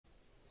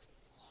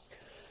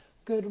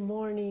Good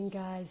morning,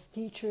 guys.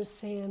 Teacher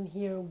Sam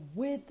here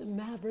with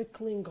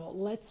Maverick Lingo.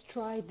 Let's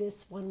try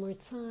this one more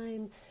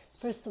time.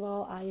 First of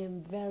all, I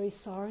am very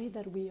sorry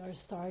that we are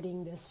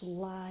starting this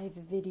live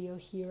video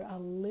here a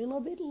little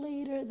bit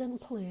later than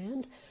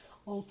planned,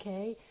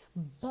 okay?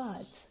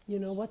 But you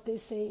know what they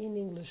say in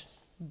English?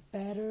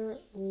 Better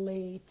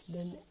late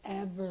than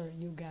ever,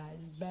 you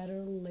guys.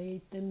 Better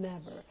late than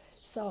never.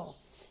 So,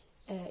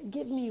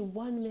 give me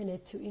 1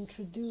 minute to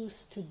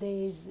introduce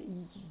today's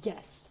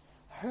guest.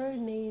 Her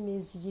name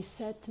is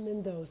Yisette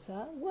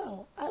Mendoza.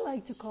 Well, I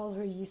like to call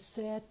her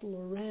Yisette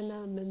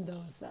Lorena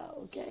Mendoza,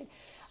 okay?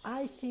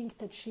 I think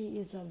that she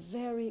is a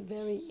very,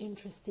 very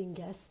interesting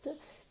guest,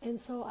 and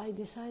so I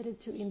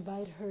decided to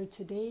invite her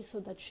today so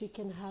that she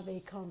can have a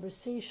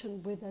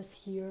conversation with us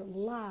here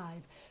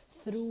live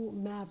through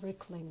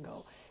Maverick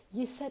Lingo.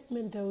 Yisette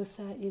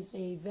Mendoza is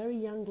a very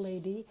young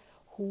lady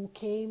who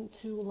came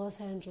to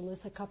Los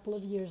Angeles a couple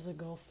of years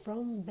ago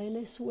from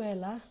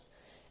Venezuela.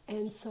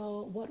 And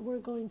so what we're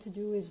going to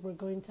do is we're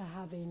going to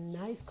have a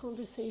nice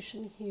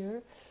conversation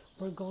here.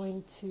 We're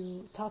going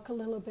to talk a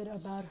little bit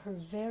about her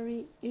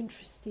very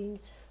interesting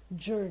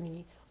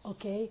journey.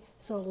 Okay,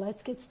 so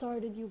let's get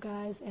started, you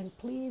guys. And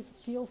please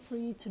feel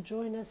free to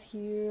join us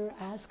here,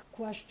 ask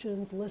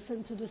questions,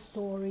 listen to the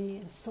story,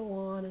 and so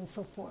on and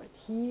so forth.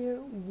 Here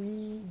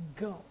we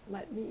go.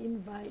 Let me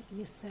invite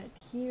Yisette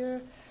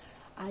here.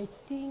 I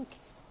think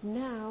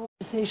now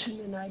conversation,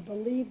 and I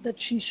believe that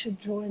she should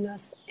join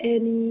us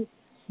any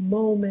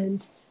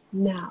moment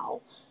now.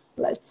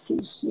 Let's see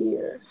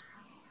here.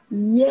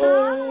 Yay!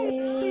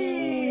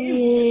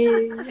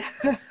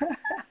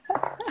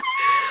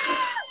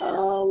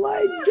 Oh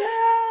my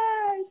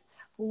gosh!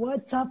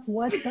 What's up?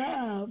 What's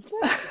up?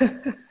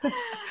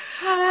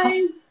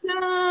 Hi,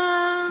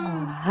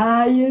 Sam.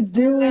 How you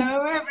doing?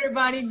 Hello,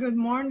 everybody. Good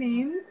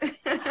morning.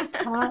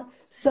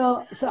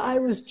 So I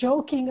was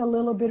joking a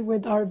little bit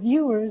with our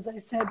viewers. I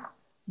said,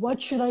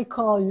 what should I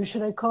call you?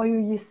 Should I call you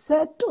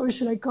Yisette or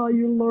should I call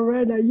you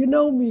Lorena? You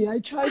know me. I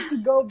tried to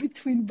go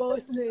between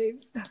both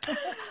names.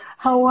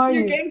 How are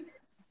you?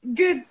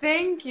 Good,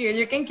 thank you.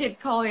 You can keep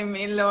calling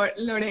me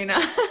Lorena.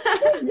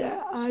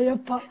 Yeah, I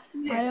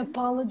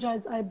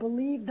apologize. I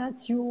believe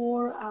that's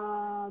your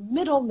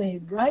middle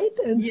name, right?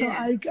 And so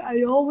Yes.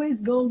 I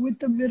always go with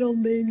the middle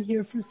name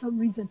here for some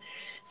reason.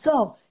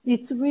 So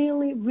it's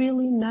really,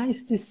 really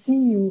nice to see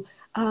you.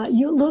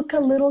 You look a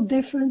little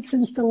different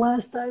since the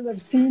last time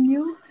I've seen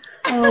you.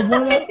 I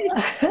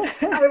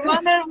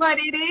wonder what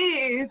it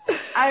is.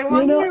 I You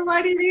wonder know,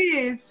 what it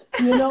is.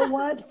 you know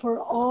what? For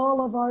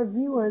all of our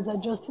viewers, I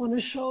just want to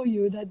show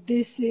you that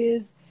this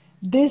is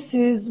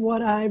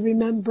what I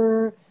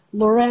remember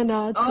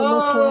Lorena to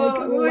look like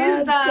Oh, who is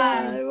last that?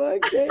 time.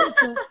 Okay,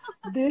 so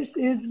this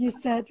is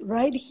Yisette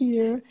right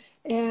here.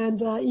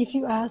 And if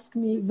you ask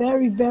me,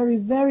 very, very,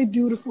 very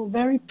beautiful,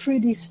 very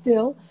pretty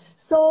still.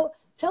 So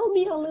tell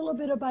me a little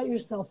bit about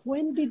yourself.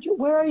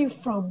 Where are you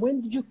from? When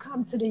did you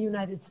come to the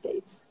United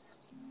States?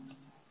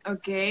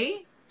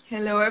 Okay.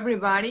 Hello,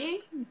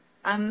 everybody.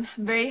 I'm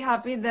very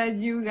happy that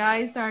you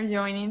guys are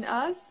joining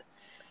us.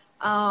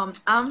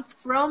 I'm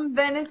from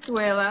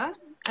Venezuela,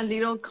 a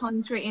little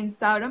country in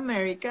South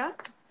America,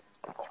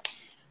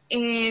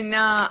 and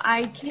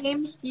I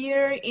came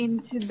here in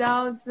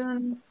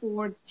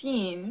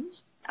 2014,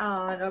 in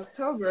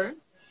October.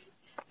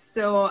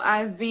 So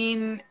I've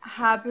been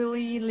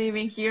happily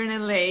living here in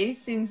LA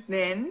since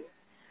then.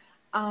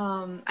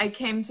 I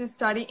came to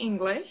study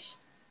English,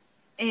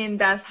 and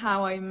that's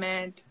how I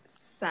met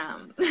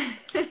Sam.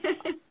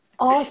 She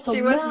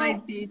Awesome. was my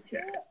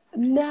teacher.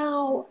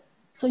 Now,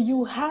 so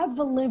you have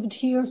lived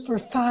here for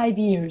 5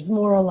 years,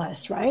 more or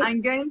less, right?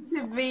 I'm going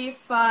to be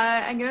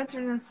five. I'm going to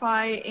turn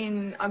 5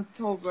 in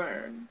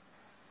October.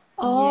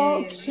 Yeah.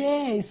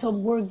 Okay, so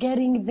we're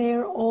getting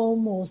there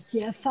almost.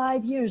 Yeah,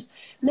 5 years.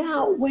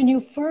 Now, when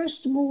you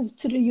first moved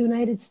to the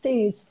United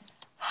States,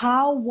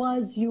 how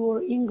was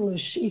your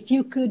English? If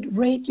you could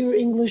rate your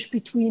English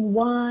between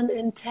 1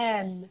 and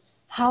 10,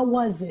 how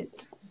was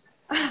it?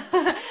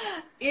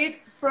 It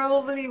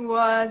probably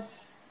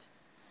was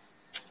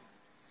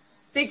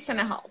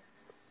 6.5.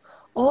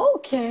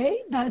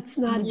 Okay, that's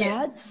not Yes.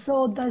 bad.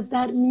 So does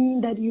that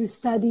mean that you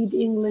studied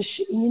English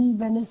in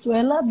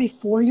Venezuela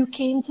before you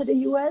came to the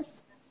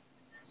US?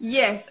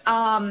 Yes.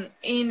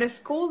 In the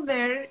school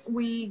there,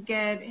 we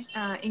get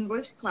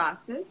English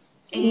classes,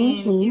 and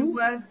Mm-hmm.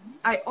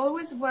 I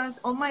always was,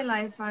 all my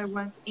life, I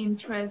was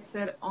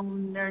interested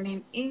on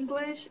learning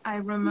English. I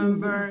Mm-hmm.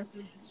 remember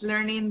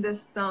learning the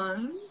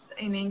songs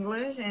in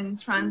English and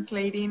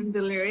translating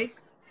the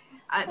lyrics.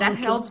 That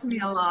Okay. helped me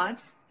a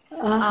lot.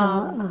 Uh-huh,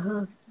 Um,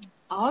 uh-huh.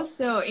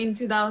 Also, in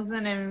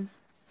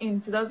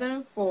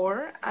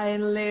 2004, I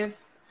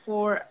lived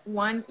for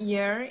 1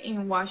 year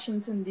in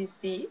Washington,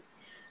 D.C.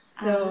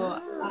 So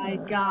I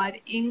Ah, got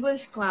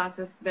English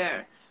classes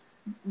there.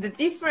 The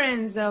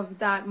difference of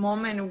that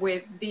moment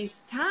with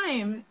this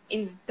time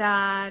is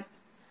that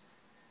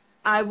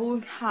I will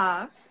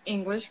have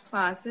English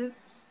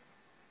classes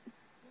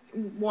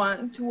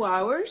 1, 2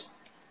 hours,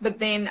 but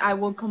then I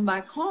will come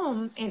back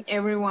home and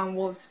everyone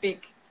will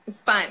speak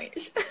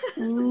Spanish.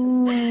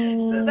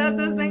 So that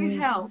doesn't Mm.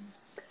 help.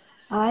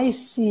 I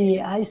see,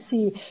 I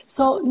see.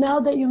 So now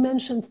that you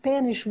mentioned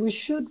Spanish, we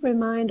should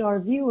remind our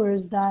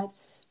viewers that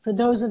for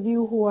those of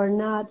you who are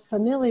not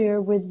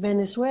familiar with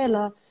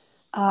Venezuela,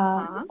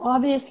 Uh-huh.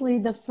 obviously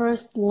the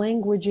first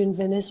language in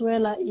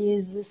Venezuela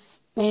is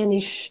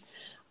Spanish,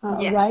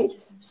 Yes. right?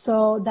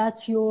 So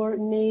that's your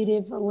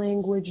native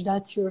language,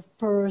 that's your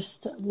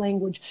first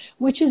language,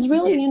 which is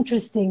really Yes.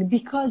 interesting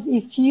because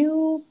if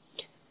you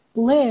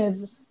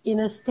live in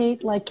a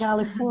state like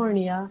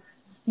California,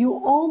 you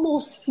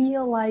almost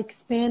feel like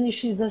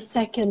Spanish is a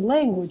second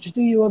language.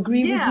 Do you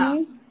agree with Yeah.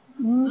 me?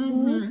 Mm-hmm.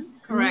 Mm-hmm. Mm-hmm.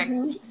 Correct.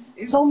 So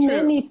It's true.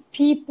 many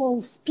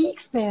people speak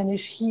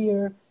Spanish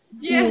here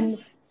Yes. in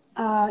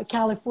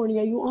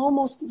California.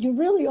 You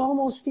really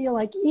almost feel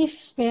like if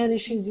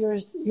Spanish is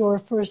your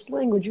first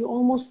language, you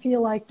almost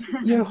feel like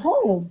you're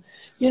home.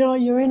 You know,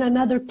 you're in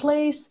another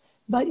place,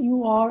 but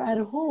you are at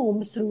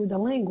home through the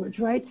language,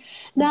 right?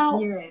 Now,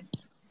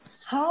 Yes.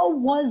 how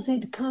was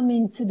it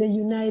coming to the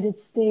United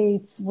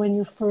States when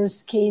you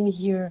first came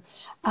here?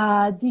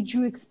 Did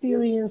you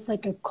experience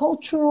like a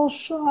cultural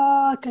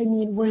shock? I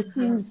mean, were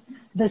things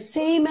the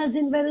same as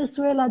in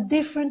Venezuela,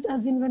 different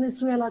as in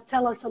Venezuela?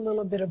 Tell us a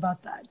little bit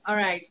about that. All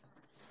right.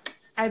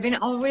 I've been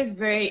always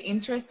very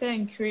interested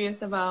and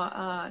curious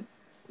about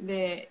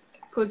the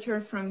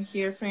culture from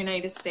here, from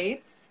United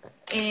States,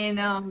 and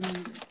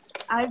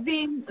I've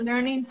been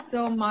learning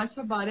so much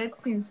about it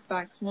since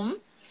back home.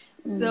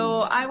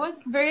 So I was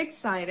very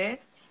excited,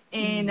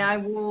 and I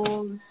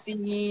will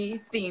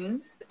see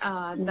things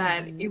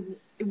that it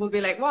will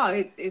be like, wow,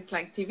 it's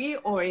like TV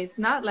or it's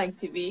not like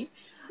TV.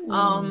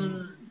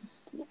 Um,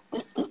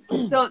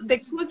 so the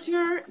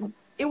culture,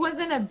 it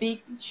wasn't a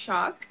big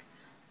shock.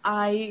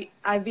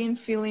 I've been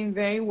feeling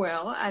very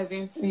well. I've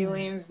been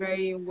feeling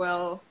very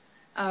well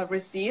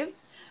received.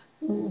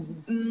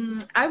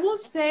 I will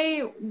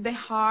say the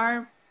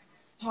hard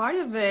part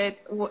of it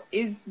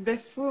is the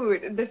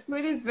food. The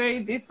food is very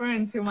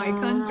different to my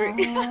country,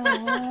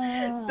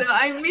 Ah, so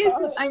I miss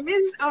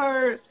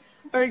our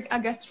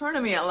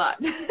gastronomy a lot.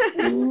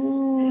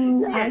 I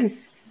Yes.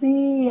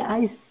 see,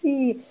 I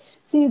see.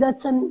 See,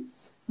 that's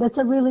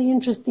a really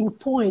interesting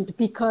point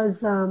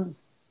because uh,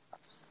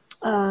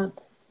 I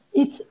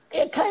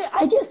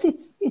guess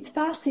it's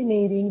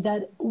fascinating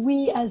that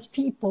we as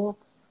people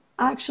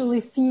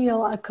actually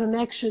feel a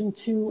connection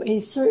to a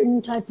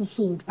certain type of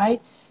food,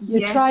 right? You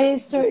Yes. try a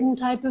certain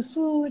type of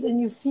food and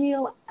you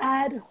feel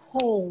at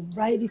home,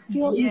 right? You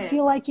Yes.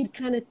 feel like it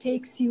kind of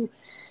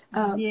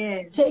uh,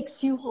 Yes.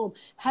 takes you home.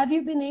 Have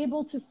you been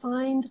able to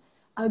find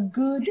a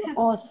good,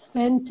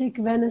 authentic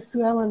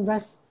Venezuelan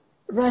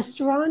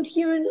restaurant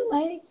here in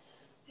LA?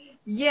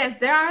 Yes,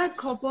 there are a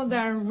couple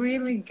that are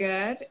really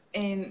good,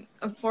 and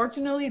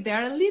unfortunately,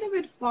 they're a little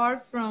bit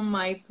far from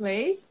my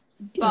place.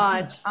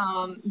 Uh-huh. But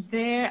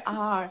there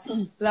are,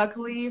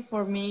 luckily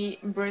for me,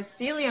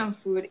 Brazilian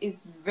food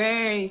is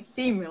very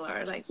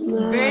similar, like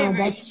very, Ah,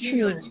 very that's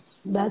similar. true.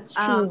 That's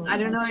true. I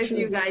don't know That's if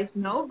you true. guys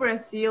know,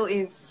 Brazil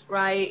is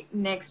right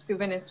next to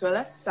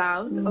Venezuela,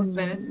 south of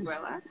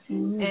Venezuela,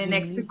 and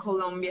next to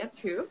Colombia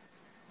too.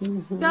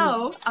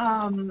 So,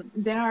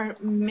 there are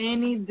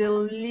many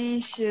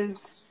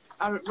delicious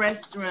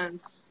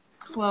restaurants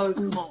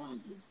close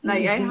home.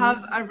 Like I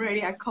have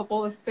already a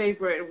couple of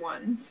favorite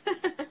ones.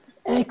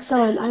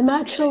 Excellent.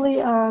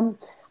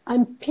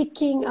 I'm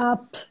picking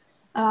up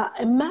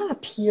a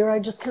map here. I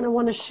just kind of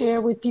want to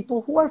share with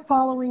people who are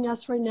following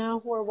us right now,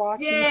 who are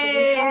watching. So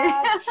we Yay!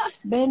 have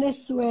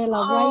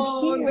Venezuela right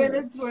Oh, here.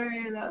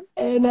 Venezuela.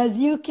 And as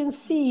you can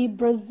see,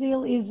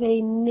 Brazil is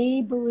a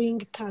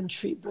neighboring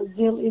country.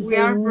 Brazil is We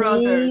a are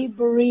brothers.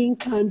 neighboring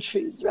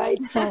countries,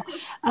 right? So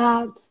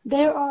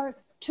there are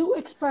two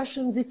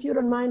expressions, if you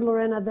don't mind,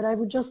 Lorena, that I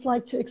would just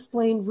like to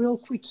explain real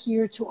quick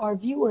here to our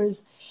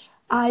viewers.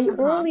 I Uh-huh.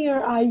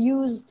 earlier I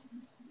used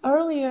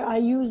earlier I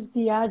used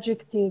the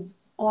adjective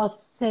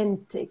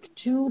authentic,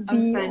 to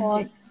be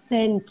Authentic.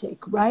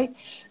 authentic, right?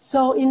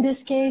 So in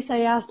this case,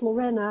 I asked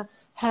Lorena,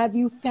 have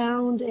you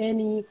found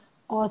any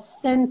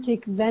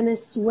authentic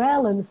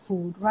Venezuelan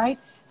food, right?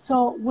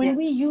 So when Yes.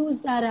 we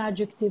use that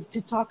adjective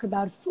to talk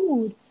about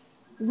food,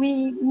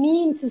 we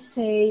mean to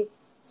say,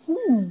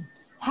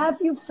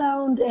 have you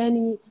found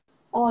any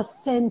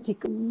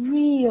authentic,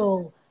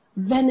 real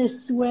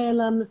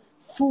Venezuelan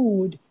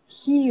food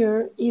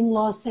here in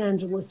Los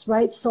Angeles,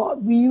 right? So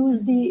we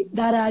use the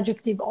that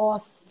adjective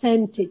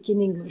authentic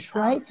in English,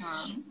 right?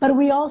 Uh-huh. But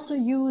we also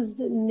use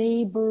the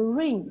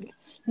neighboring.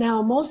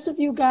 Now, most of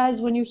you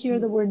guys, when you hear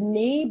the word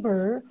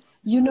neighbor,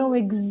 you know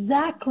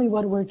exactly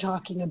what we're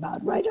talking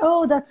about, right?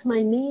 Oh, that's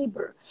my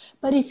neighbor.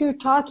 But if you're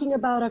talking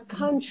about a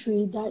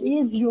country that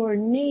is your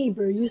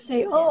neighbor, you say,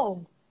 Yes.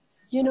 oh,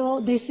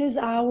 this is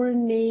our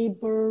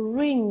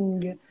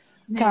neighboring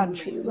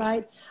country, Neighboring.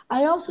 right?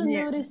 I also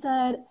Yes. noticed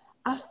that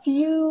a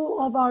few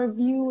of our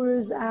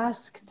viewers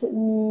asked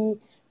me,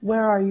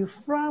 where are you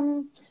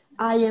from?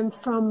 I am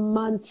from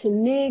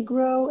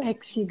Montenegro,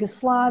 ex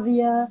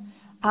Yugoslavia.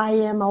 I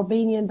am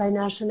Albanian by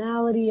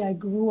nationality. I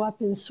grew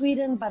up in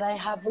Sweden, but I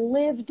have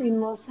lived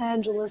in Los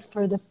Angeles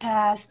for the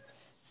past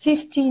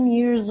 15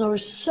 years or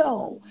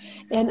so.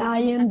 And I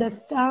am the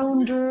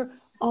founder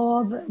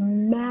of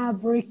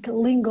Maverick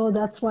Lingo.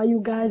 That's why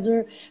you guys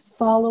are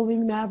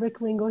following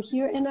Maverick Lingo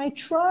here. And I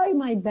try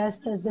my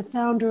best as the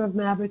founder of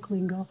Maverick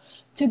Lingo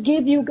to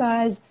give you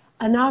guys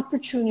an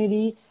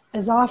opportunity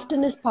as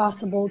often as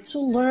possible to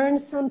learn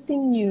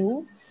something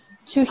new,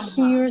 to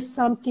hear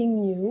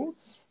something new,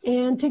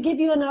 and to give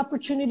you an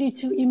opportunity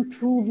to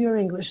improve your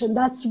English. And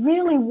that's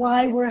really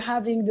why we're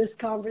having this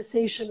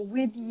conversation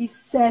with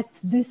Yiset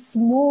this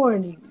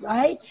morning,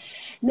 right?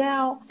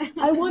 Now,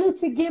 I wanted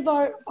to give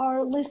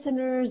our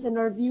listeners and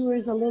our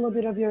viewers a little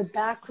bit of your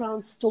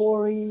background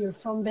story. You're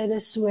from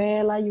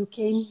Venezuela. You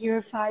came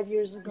here 5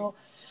 years ago.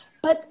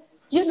 But,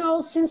 you know,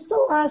 since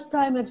the last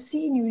time I've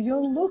seen you,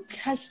 your look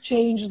has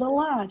changed a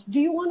lot. Do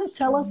you want to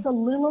tell us a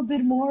little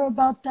bit more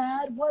about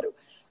that?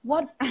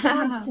 What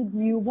prompted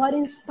you? What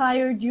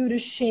inspired you to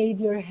shave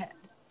your head?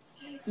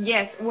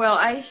 Yes, well,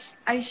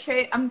 I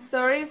shave. I'm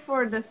sorry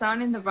for the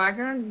sound in the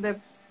background.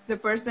 The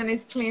person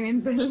is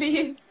cleaning the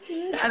leaves.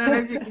 I don't know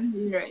if you can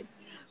hear it.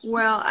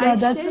 Well, No,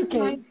 that's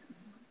okay.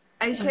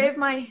 I shaved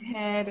my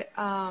head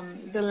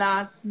the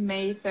last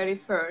May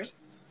 31st.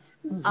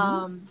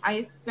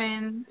 I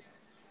spent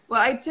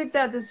well, I took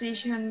that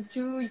decision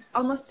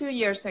almost 2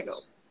 years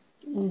ago,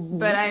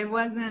 but I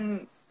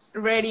wasn't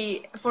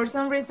ready. For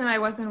some reason, I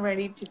wasn't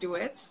ready to do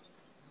it.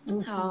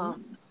 A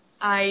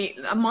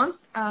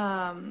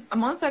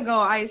month ago,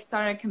 I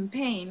started a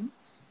campaign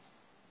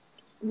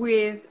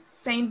with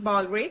St.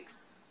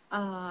 Baldrick's.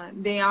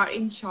 They are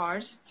in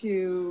charge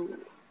to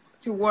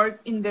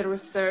work in the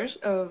research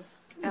of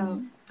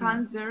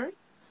cancer,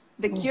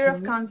 the cure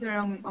of cancer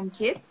on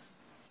kids.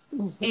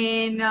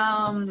 And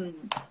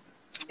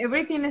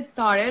everything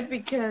started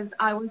because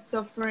I was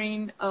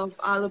suffering of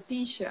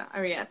alopecia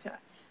areata.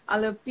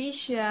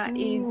 Alopecia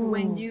is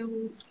when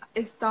you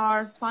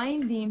start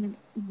finding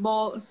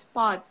bald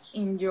spots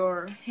in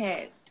your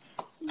head.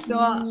 So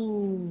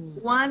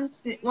one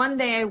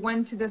day I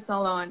went to the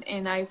salon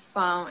and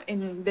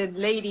and the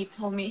lady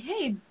told me,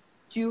 "Hey,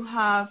 you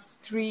have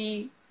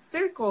 3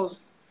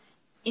 circles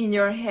in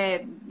your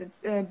head,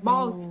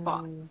 bald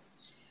spots."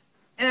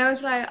 And I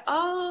was like,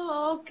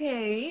 "Oh,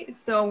 okay."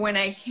 So when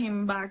I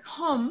came back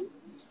home,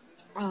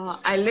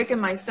 I looked at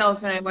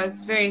myself and I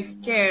was very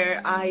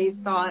scared. I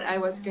thought I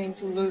was going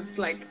to lose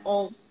like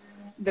all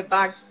the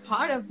back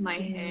part of my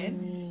head,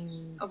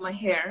 of my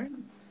hair.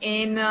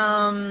 And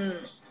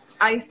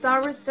I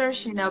started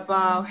researching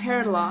about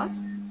hair loss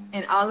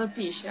and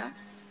alopecia.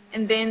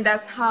 And then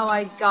that's how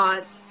I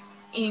got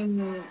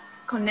in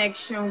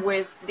connection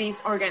with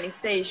this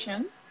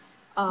organization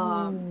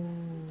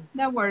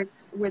that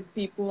works with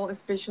people,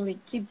 especially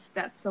kids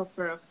that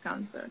suffer of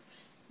cancer.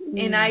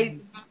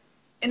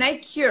 And I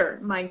cure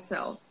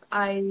myself.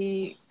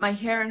 My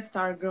hair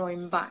started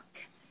growing back,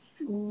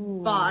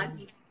 but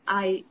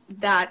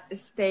that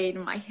stayed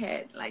in my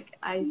head. Like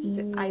I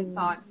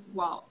thought,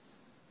 wow,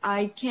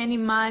 I can't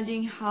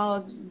imagine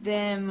how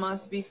they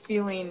must be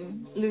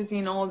feeling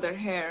losing all their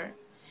hair.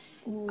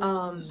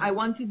 I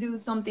want to do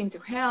something to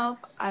help.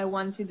 I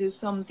want to do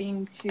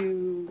something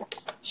to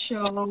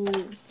show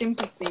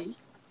sympathy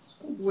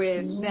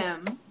with them,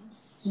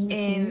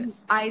 and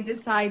I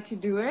decided to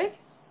do it.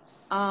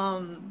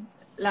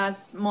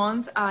 Last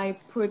month, I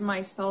put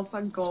myself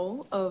a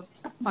goal of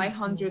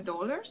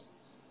 $500,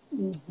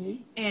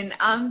 and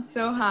I'm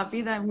so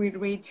happy that we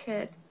reached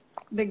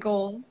the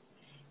goal,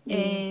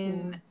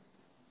 and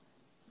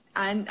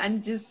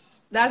just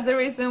that's the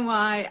reason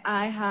why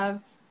I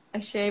have a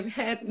shaved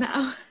head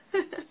now.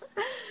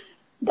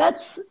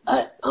 That's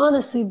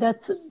honestly,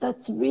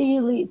 that's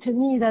really, to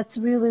me, that's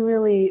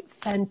really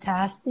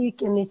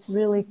fantastic, and it's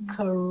really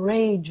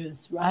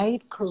courageous,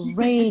 right?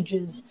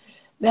 Courageous,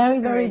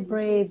 very Correct.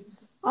 brave.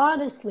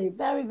 Honestly,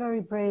 very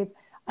brave.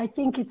 I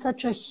think it's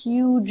such a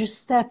huge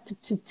step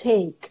to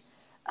take,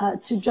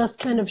 to just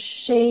kind of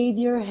shave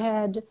your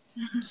head.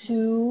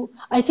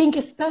 I think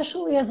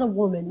especially as a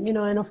woman, you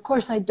know, and of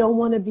course I don't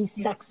want to be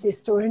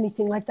sexist or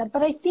anything like that,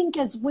 but I think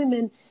as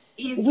women,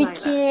 It's we like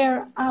that. care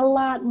a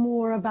lot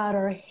more about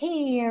our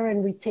hair, and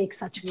we take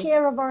such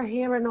care of our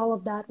hair and all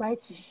of that, right?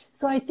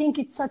 So I think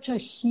it's such a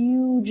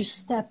huge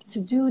step to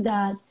do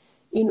that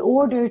in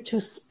order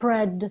to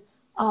spread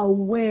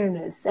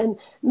awareness. And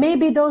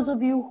maybe those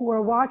of you who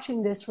are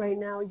watching this right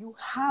now, you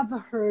have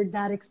heard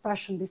that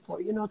expression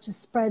before, you know, to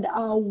spread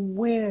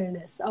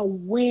awareness.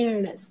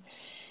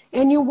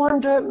 And you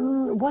wonder,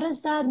 what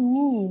does that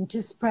mean,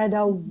 to spread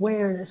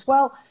awareness?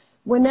 Well,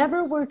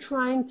 whenever we're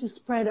trying to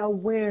spread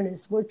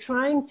awareness, we're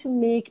trying to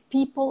make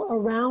people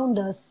around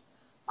us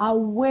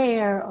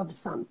aware of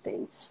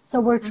something. So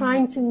we're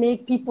trying to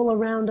make people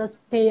around us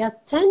pay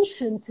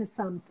attention to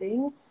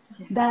something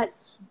that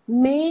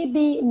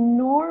maybe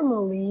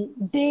normally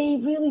they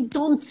really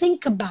don't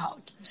think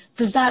about.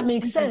 Does that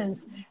make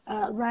sense?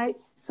 Right?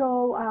 So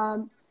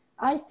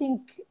I think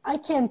I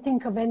can't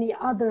think of any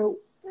other,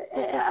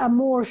 a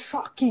more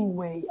shocking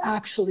way,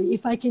 actually,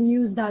 if I can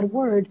use that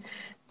word,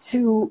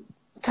 to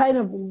kind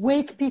of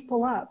wake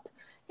people up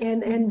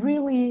and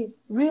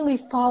really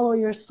follow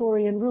your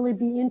story and really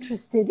be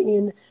interested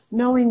in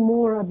knowing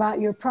more about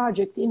your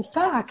project. In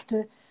fact,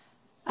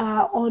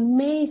 on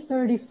May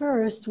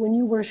 31st, when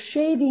you were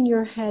shaving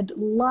your head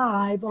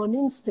live on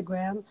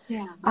Instagram,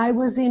 Yeah. I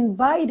was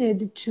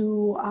invited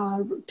to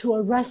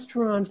a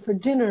restaurant for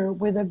dinner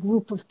with a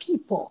group of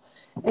people.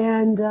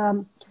 And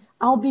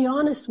I'll be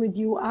honest with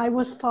you, I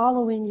was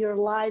following your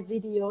live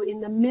video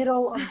in the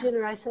middle of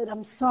dinner. I said,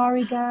 I'm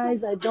sorry,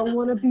 guys, I don't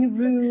want to be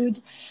rude,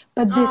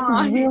 but this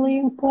is Oh, really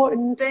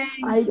important. thank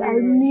I you.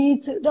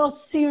 need to, no,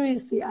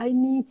 seriously, I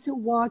need to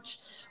watch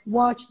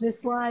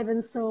this live.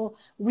 And so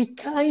we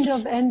kind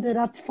of ended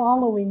up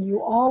following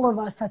you, all of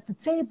us at the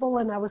table,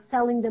 and I was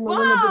telling them a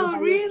little bit Wow,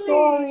 about your really?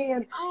 story.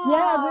 And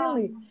yeah, Oh,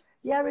 really.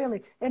 Yeah,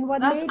 really. And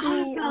that's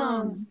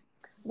awesome.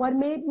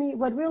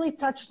 what really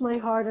touched my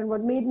heart and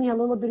what made me a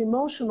little bit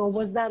emotional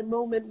was that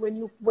moment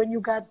when you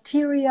got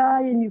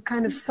teary-eyed and you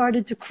kind of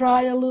started to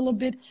cry a little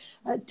bit.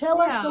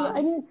 Tell us, Yeah,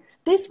 I mean,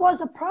 this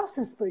was a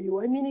process for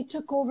you. I mean, it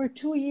took over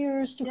 2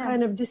 years to yes,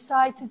 kind of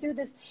decide to do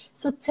this.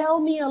 So tell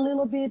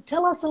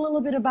us a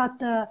little bit about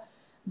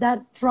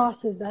that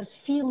process, that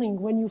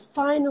feeling when you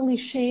finally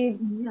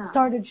yeah.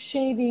 started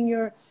shaving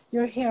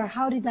your hair.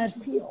 How did that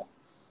feel?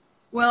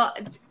 Well,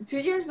 2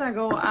 years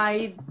ago,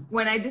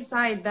 when I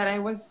decided that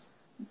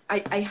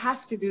I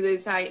have to do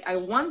this, I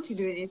want to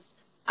do this,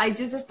 I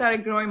just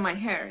started growing my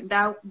hair.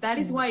 That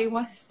is why it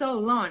was so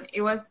long.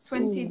 It was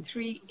Mm,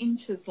 23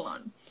 inches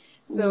long.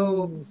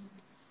 So mm,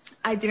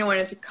 I didn't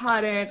want to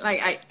cut it.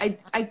 Like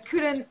I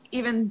couldn't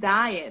even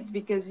dye it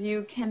because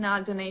you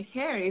cannot donate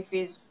hair if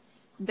it's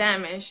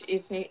damaged,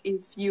 if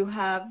you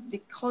have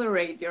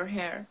decolorate your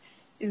hair.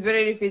 It's better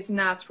if it's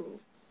natural.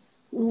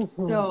 mhm,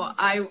 So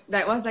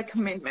that was a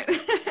commitment.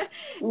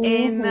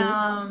 And mhm,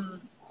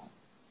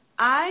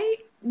 I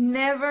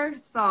never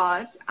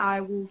thought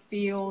I would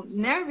feel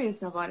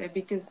nervous about it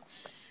because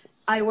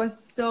I was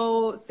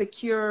so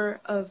secure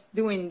of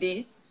doing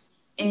this.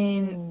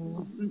 And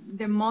mm,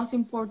 the most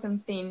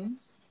important thing,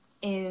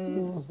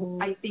 and mhm,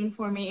 I think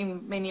for me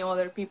and many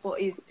other people,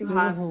 is to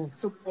have mhm,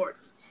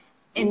 support.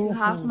 And to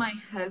have mhm, my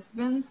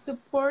husband's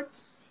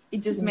support,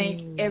 it just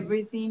make mm,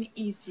 everything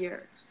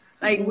easier.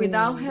 Like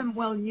without mm. him,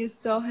 well, you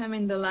saw him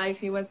in the life.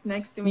 He was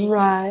next to me.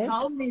 He Right,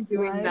 helped me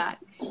doing right. that.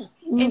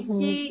 And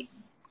Mhm,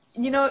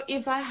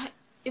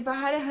 if I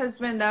had a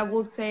husband that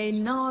would say,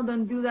 "No,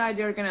 don't do that.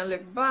 You're gonna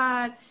look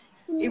bad,"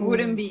 it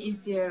wouldn't mm, be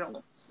easy at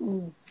all.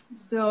 mm,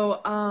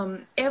 So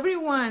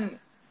everyone,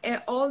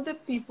 all the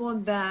people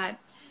that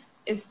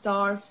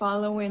start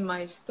following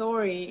my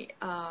story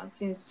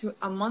since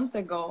a month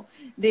ago,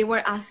 they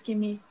were asking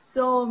me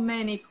so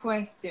many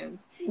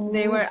questions.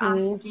 They were mhm,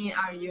 asking,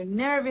 "Are you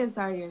nervous?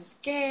 Are you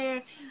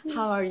scared?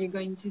 How are you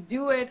going to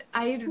do it?"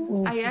 I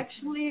mhm,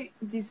 actually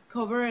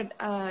discovered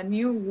a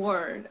new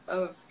word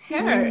of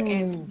hair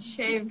and mm,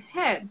 shaved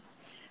heads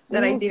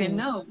that I didn't mhm.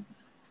 know.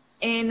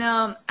 And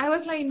I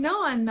was like,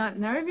 no, I'm not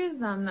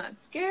nervous. I'm not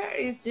scared.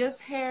 It's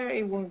just hair.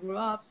 It will grow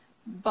up.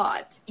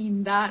 But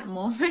in that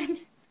moment,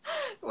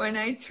 when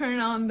I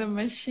turned on the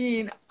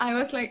machine, I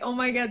was like, oh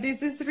my God,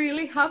 this is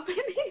really happening.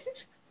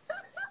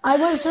 I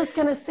was just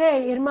gonna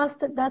say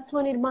that's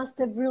when it must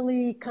have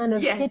really kind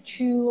of Yes. hit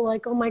you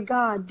like, oh my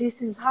God,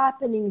 this is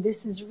happening,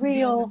 this is Yeah.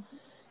 real,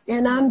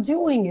 and I'm Yes.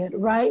 doing it,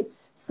 right?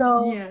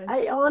 So Yes.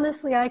 I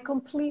honestly, I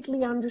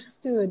completely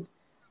understood.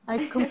 I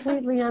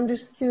completely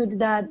understood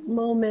that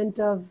moment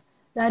of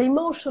that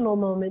emotional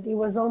moment. It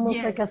was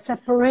almost Yes. like a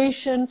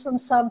separation from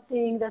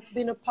something that's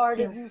been a part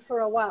Yes. of you for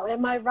a while.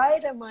 Am I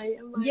right? Am I,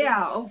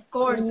 Yeah, of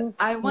course.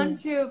 I mm-hmm. want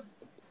to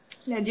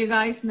let you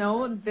guys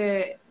know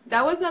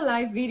that was a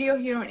live video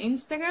here on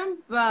Instagram,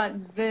 but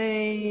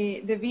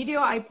the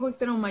video I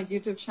posted on my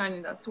YouTube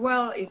channel as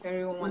well if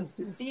everyone wants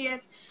to see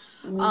it.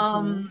 Mm-hmm.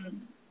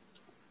 Um,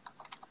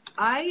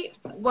 I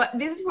what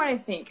this is what I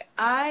think.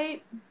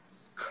 I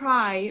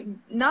cry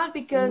not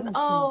because Mm-hmm.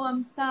 oh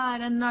I'm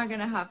sad I'm not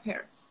gonna have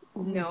hair.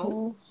 No,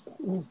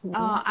 Mm-hmm.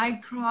 Mm-hmm. I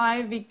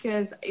cry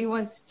because it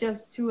was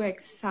just too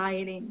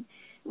exciting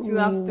to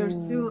after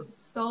Mm,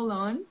 so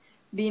long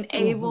being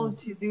able mhm,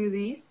 to do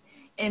this,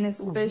 and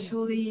mhm,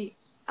 especially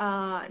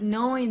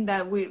knowing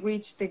that we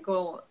reached the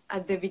goal.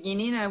 At the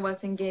beginning, I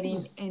wasn't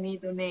getting any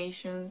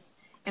donations,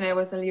 and I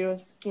was a little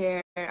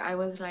scared. I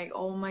was like,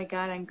 "Oh my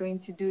God, I'm going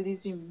to do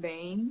this in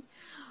vain."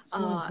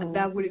 mhm,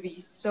 That would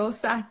be so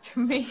sad to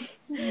me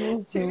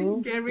to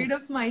mhm, get rid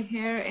of my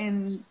hair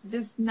and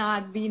just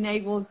not being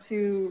able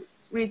to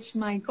reach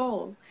my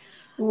goal.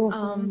 mhm,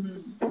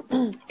 Um,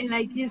 and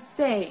like you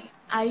say,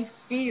 I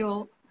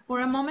feel for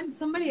a moment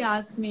somebody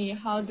asked me,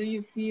 how do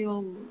you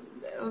feel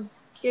of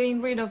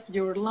getting rid of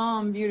your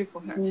long,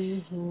 beautiful hair?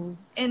 mhm,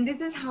 And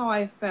this is how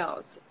I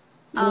felt.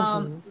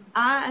 Um, mhm,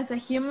 as a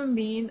human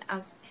being,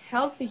 as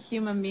healthy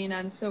human being,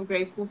 I'm so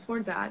grateful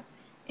for that.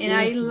 And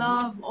I mhm,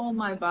 love all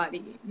my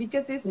body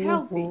because it's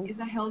healthy. mhm, It's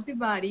a healthy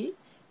body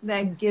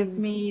that gives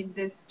me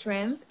the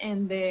strength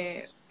and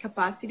the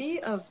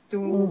capacity of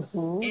do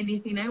mhm,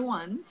 anything I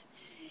want.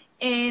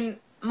 And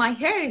my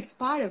hair is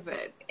part of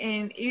it.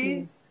 And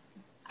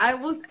I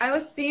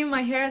was seeing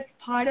my hair as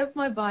part of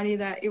my body,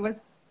 that it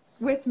was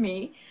with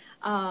me,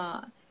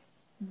 uh,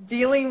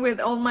 dealing with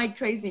all my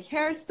crazy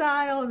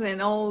hairstyles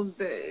and all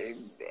the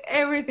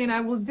everything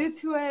I will do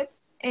to it,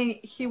 and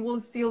he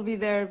will still be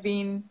there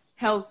being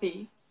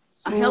healthy,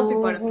 a healthy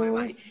part of my Mm-hmm.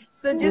 body.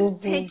 So just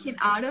Mm-hmm. taking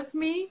out of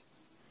me,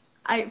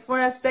 I for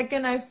a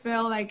second I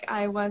felt like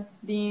I was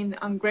being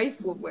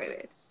ungrateful with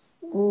it.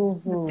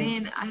 But Mm-hmm.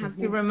 then I have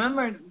to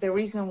remember the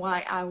reason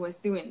why I was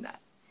doing that.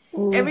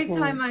 Every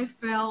Mm-hmm. time I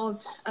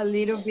felt a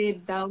little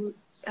bit doubt,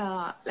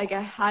 like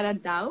I had a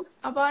doubt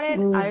about it,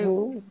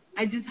 Mm-hmm.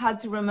 I just had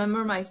to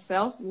remember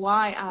myself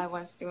why I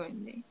was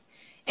doing this,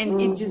 and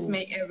it just Mm-hmm.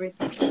 made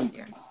everything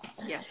easier.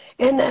 Yes.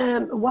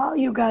 And while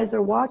you guys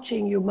are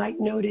watching, you might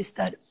notice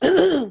that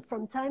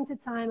from time to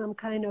time, I'm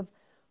kind of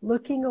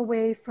looking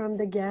away from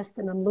the guest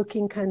and I'm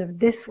looking kind of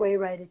this way,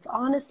 right? It's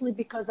honestly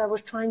because I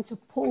was trying to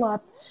pull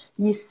up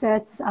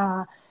Yisette's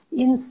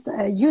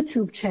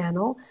YouTube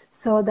channel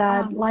so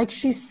that, Um, like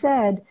she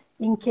said,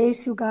 in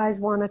case you guys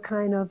want to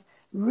kind of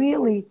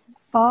really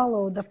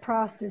follow the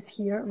process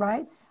here,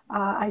 right?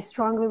 I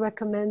strongly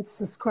recommend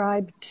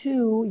subscribe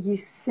to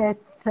Yisette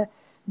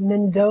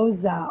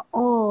Mendoza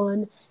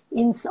on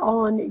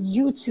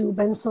YouTube,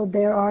 and so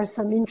there are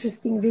some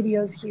interesting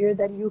videos here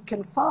that you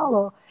can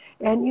follow.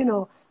 And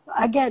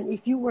again,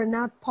 if you were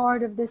not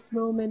part of this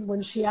moment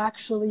when she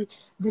actually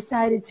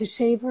decided to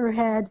shave her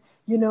head,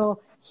 here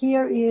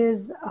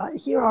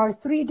are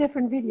 3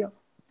 different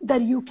videos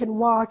that you can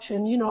watch,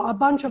 and a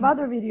bunch of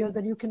other videos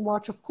that you can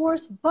watch, of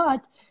course,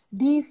 but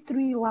these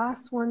 3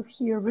 last ones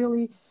here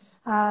really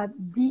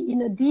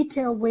in a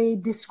detailed way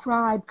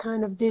describe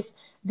kind of this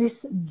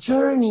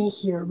journey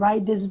here,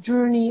 right? This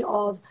journey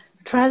of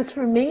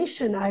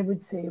transformation, I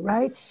would say,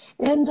 right?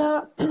 And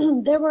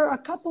there were a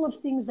couple of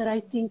things that I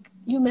think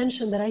you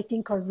mentioned that I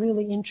think are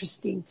really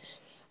interesting.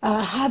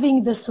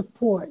 Having the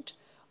support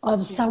of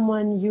yeah.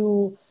 someone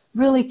you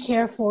really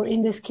care for,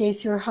 in this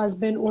case your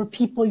husband, or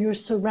people you're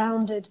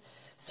surrounded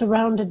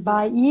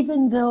by,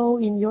 even though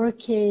in your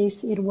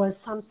case it was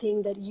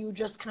something that you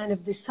just kind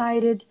of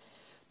decided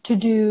to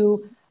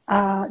do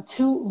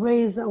to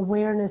raise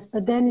awareness.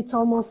 But then it's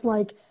almost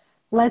like,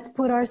 let's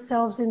put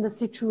ourselves in the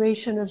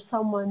situation of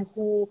someone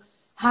who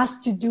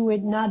has to do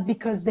it not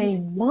because they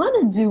want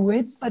to do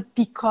it, but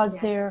because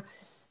Yeah.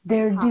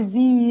 their Have.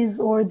 disease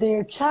or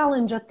their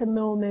challenge at the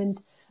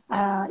moment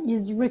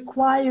is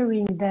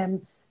requiring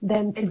them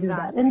to do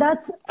that. And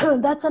Exactly.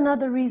 that's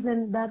another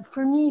reason that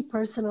for me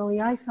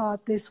personally, I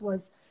thought this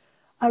was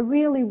a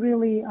really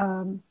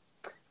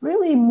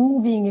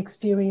moving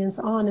experience,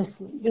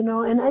 honestly,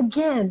 and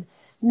again,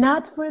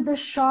 not for the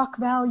shock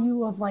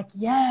value of like,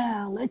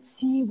 yeah, let's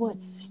see what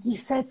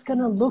Yisette's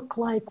gonna look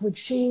like with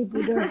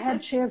her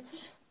head shaved,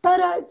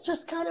 but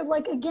just kind of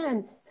like,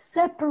 again,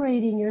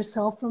 separating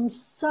yourself from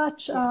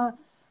such Yes. a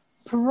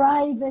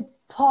private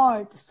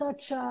part,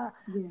 such a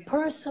Yes.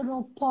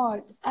 personal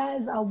part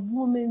as a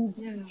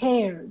woman's Yeah.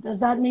 hair. Does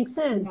that make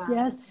sense? Yeah.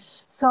 Yes.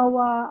 So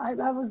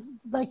I was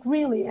like,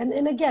 really,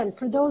 and again,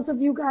 for those of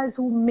you guys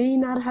who may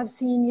not have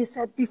seen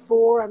Yusette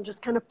before, I'm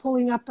just kind of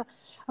pulling up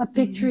a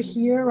picture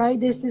here, right?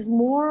 This is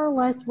more or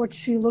less what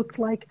she looked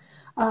like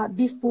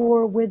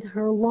before, with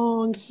her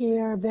long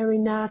hair, very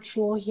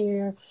natural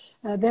hair,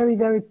 very,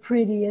 very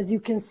pretty, as you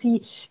can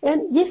see.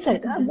 And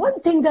Yusette, one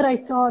thing that I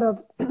thought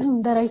of,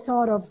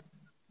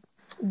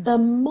 the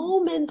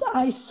moment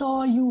I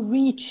saw you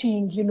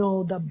reaching,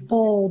 the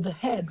bald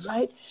head,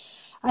 right?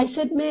 I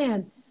said,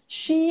 man,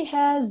 she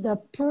has the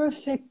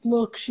perfect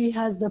look. She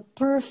has the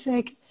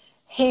perfect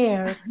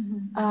hair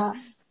uh,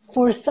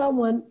 for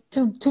someone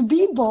to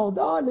be bald,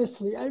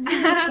 honestly. I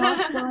really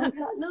thought so. I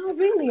thought, no,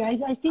 really,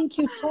 I think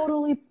you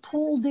totally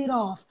pulled it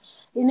off.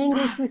 In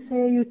English, we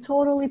say you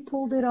totally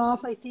pulled it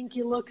off. I think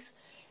it looks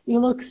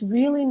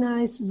really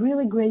nice,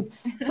 really great.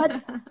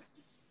 But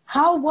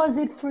how was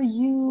it for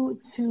you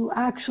to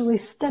actually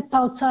step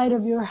outside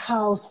of your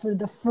house for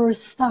the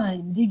first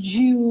time? Did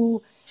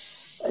you,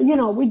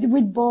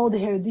 with bald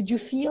hair, did you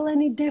feel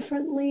any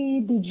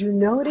differently? Did you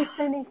notice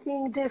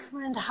anything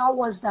different? How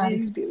was that I-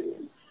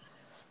 experience?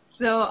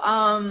 So,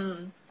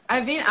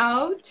 I've been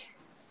out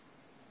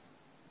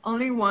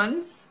only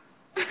once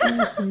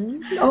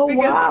Oh, because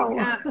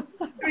wow.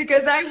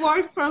 because I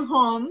work from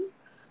home,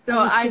 so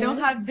I don't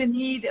Okay. have the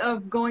need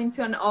of going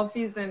to an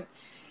office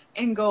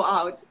and go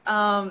out.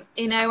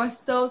 And I was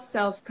so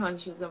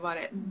self-conscious about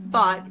it.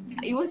 But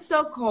it was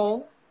so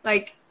cold.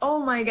 Like, oh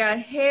my God,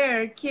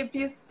 hair keep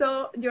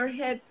your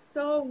head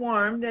so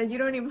warm that you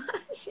don't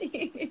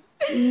imagine.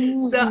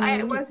 So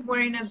I Mm-hmm. was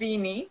wearing a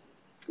beanie.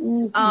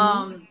 Mm-hmm.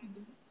 Um,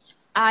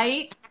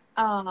 I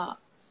uh,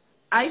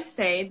 I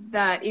said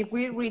that if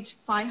we reach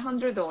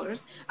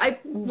 $500, I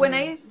when Mm-hmm.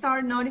 I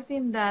start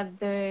noticing that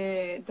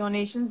the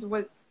donations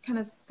was kind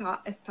of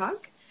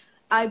stuck,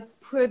 I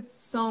put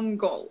some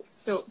goals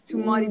so to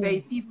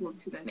motivate people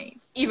to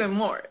donate even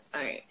more.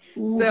 Okay.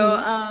 So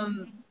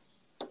Mm-hmm.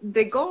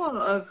 the goal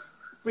of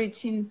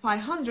reaching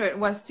 500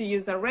 was to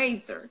use a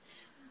razor.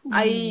 I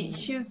Mm-hmm.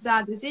 choose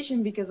that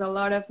decision because a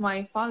lot of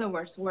my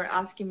followers were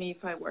asking me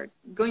if I were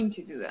going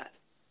to do that.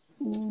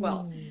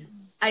 Well, Mm.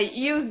 I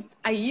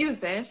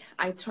use it.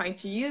 I tried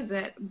to use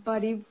it,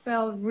 but it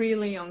felt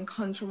really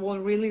uncomfortable,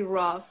 really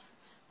rough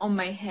on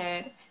my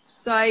head.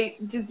 So I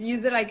just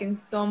used it like in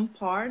some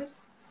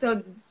parts.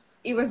 So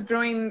it was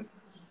growing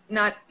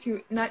not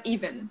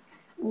even.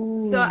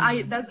 So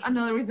I Mm. that's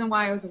another reason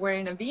why I was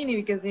wearing a beanie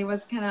because it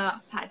was kind of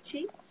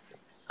patchy.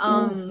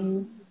 Mm-hmm.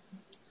 Um,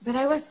 but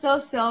I was so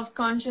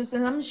self-conscious,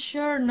 and I'm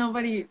sure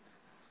nobody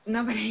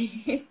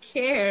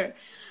care.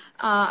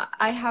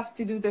 I have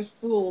to do the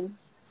full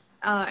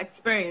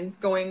experience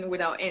going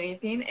without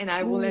anything, and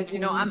I will let you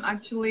know. Mm-hmm. I'm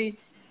actually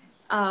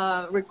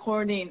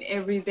recording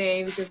every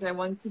day because I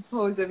want to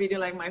post a video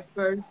like my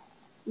first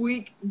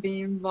week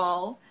being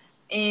bald,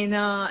 and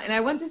I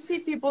want to see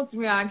people's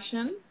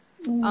reaction.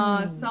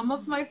 Mm. Some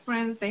of my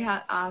friends they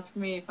had asked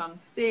me if I'm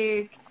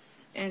sick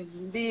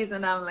and this,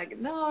 and I'm like,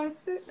 no,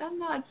 I'm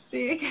not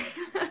sick.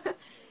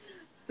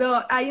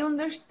 So I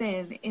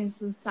understand in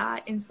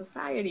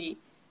society,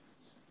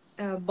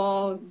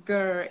 bald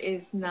girl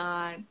is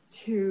not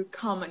too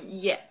common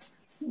yet.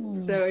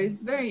 So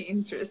it's very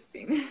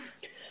interesting.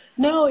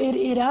 No,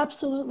 it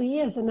absolutely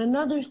is. And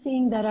another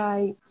thing that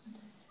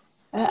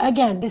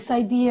again, this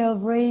idea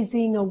of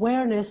raising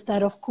awareness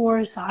that, of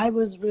course, I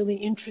was really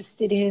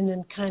interested in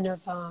and kind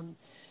of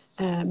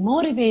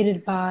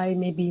motivated by,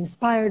 maybe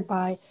inspired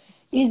by,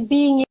 is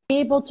being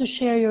able to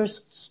share your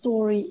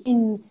story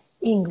in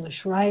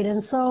English, right?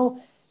 And so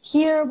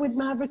here with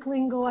Maverick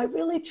Lingo, I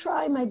really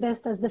try my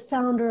best as the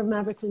founder of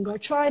Maverick Lingo. I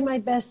try my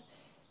best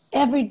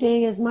every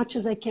day as much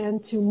as I can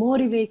to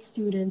motivate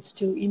students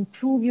to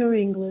improve your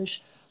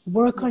English,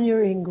 work on Yes.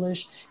 your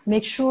English,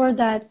 make sure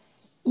that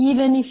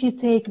even if you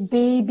take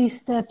baby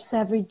steps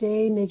every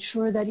day, make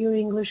sure that your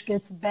English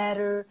gets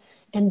better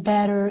and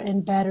better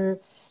and better.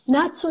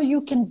 Not so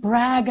you can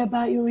brag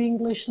about your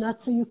English,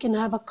 not so you can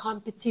have a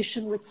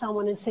competition with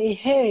someone and say,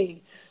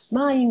 hey,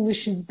 my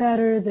English is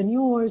better than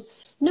yours.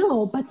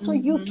 No, but so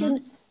you Hmm.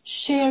 can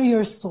share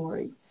your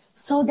story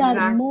so that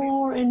Exactly.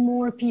 more and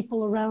more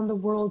people around the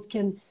world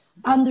can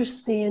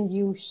understand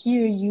you,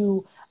 hear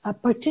you,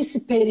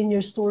 participate in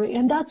your story.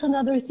 And that's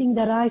another thing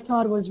that I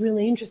thought was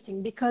really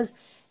interesting because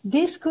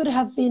this could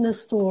have been a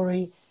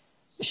story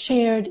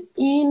shared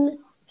in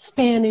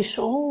Spanish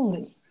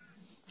only,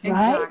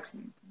 right?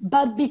 Exactly.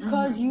 But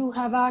because Hmm. you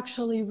have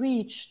actually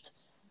reached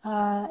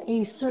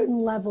a certain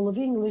level of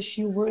English,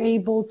 you were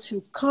able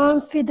to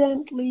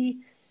confidently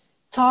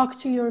talk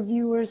to your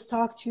viewers,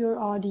 talk to your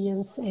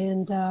audience,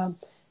 and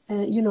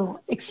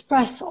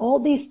express all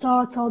these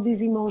thoughts, all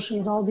these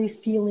emotions, all these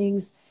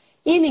feelings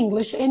in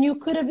English. And you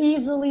could have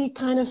easily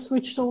kind of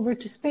switched over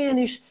to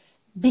Spanish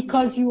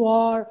because you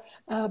are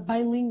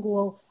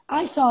bilingual.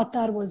 I thought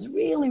that was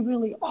really,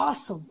 really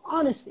awesome.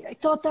 Honestly, I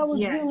thought that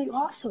was Yes. really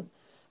awesome.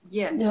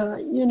 Yes.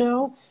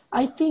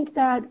 I think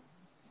that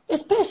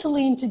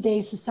especially in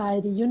today's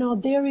society,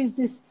 there is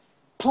this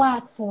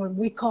platform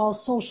we call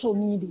social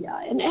media,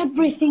 and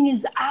everything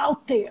is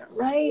out there,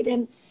 right?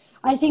 And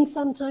I think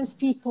sometimes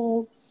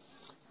people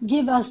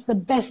give us the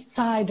best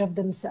side of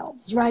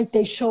themselves, right?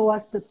 They show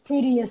us the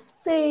prettiest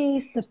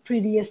face, the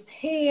prettiest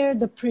hair,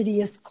 the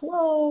prettiest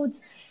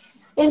clothes.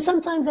 And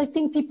sometimes I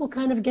think people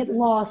kind of get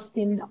lost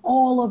in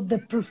all of the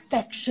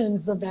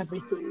perfections of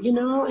everything,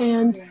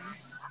 and Yes.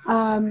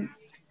 um,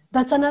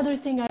 that's another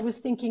thing I was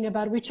thinking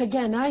about, which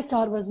again I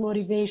thought was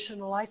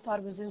motivational. I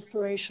thought was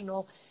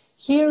inspirational.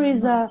 Here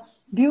is Hmm. a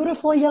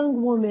beautiful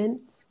young woman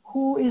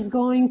who is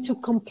going to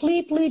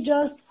completely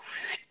just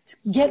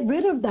get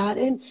rid of that.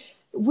 And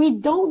we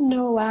don't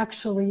know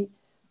actually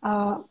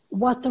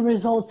what the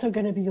results are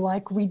going to be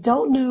like. We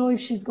don't know if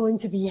she's going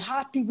to be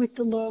happy with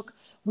the look.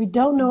 We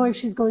don't know if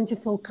she's going to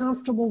feel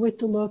comfortable with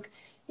the look.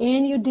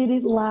 And you did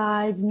it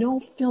live, no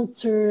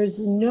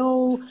filters,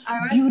 no I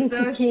was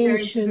so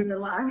scared to do beautification. the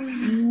live.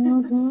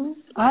 Hmm.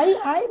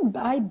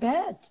 I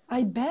bet.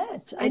 I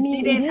bet. I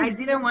mean, it I is.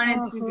 didn't want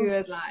it to Uh-huh. do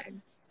it live.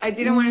 I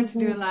didn't want it to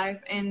do Hmm. it live,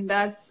 and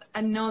that's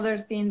another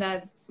thing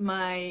that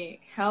my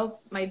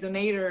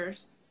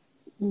donators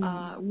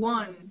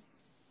won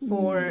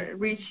for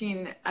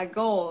reaching a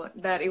goal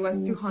that it was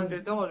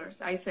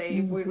 $200. I say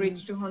if we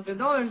reach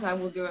 $200, I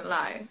will do it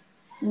live.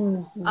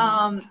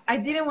 I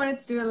didn't want it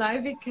to do it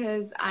live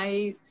because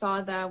I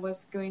thought that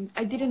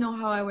I didn't know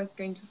how I was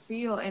going to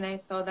feel, and I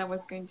thought that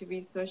was going to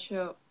be such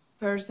a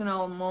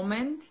personal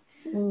moment.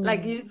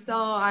 Like you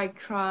saw, I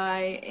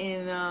cry,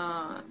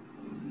 and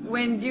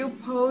when you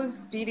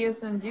post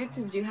videos on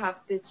YouTube, you have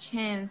the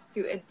chance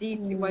to edit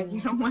what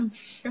you don't want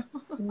to show.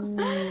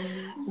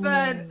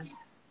 But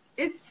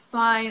it's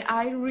fine.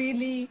 I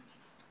really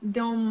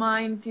don't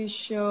mind to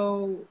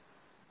show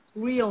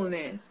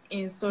realness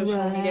in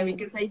social media Right.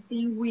 because I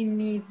think we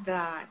need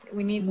that.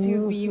 We need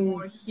to be Hmm.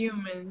 more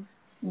humans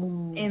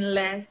and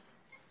less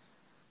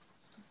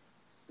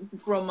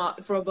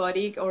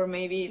robotic or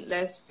maybe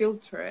less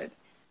filtered.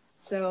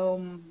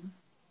 So,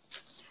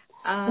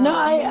 No,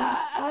 I'm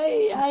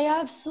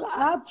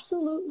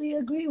absolutely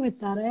agree with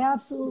that. I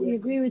absolutely yeah.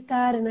 agree with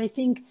that. And I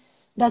think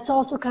that's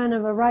also kind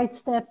of a right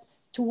step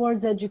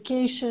towards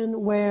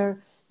education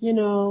where,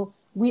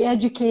 we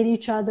educate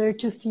each other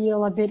to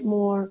feel a bit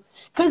more,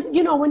 because,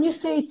 you know, when you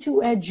say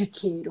to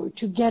educate or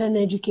to get an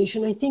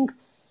education, I think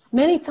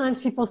many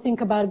times people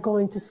think about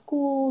going to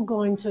school,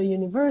 going to a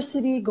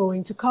university,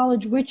 going to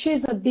college, which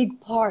is a big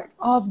part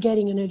of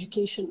getting an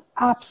education,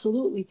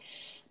 absolutely.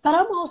 But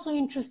I'm also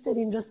interested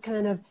in just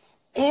kind of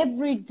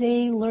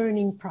everyday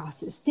learning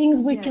process,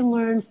 things we Yes. can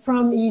learn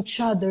from each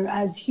other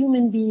as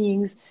human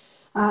beings.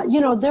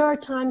 You know, there are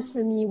times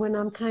for me when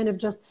I'm kind of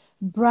just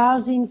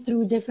browsing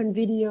through different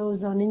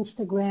videos on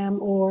Instagram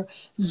or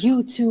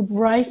YouTube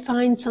where I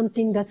find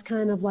something that's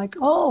kind of like,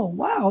 oh,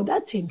 wow,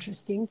 that's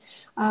interesting.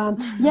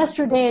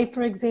 Yesterday,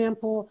 for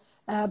example,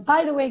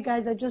 by the way,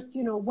 guys, I just,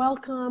 you know,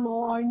 welcome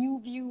all our new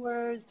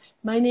viewers.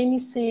 My name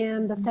is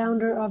Sam, the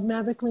founder of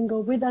Maverick Lingo.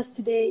 With us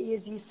today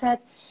is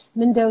Yusette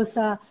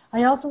Mendoza.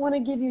 I also want to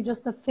give you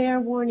just a fair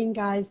warning,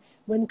 guys.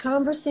 When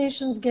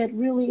conversations get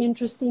really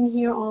interesting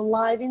here on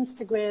live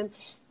Instagram,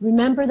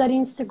 remember that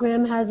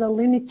Instagram has a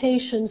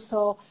limitation.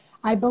 So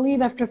I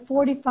believe after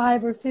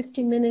 45 or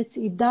 50 minutes,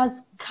 it does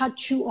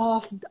cut you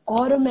off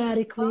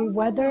automatically,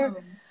 whether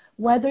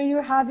Oh,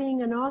 you're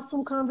having an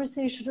awesome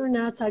conversation or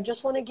not. So I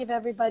just want to give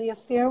everybody a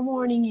fair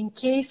warning in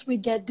case we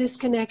get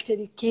disconnected,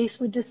 in case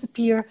we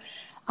disappear.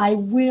 I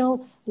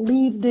will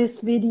leave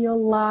this video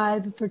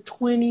live for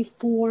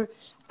 24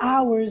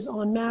 hours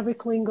on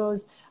Maverick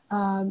Lingo's,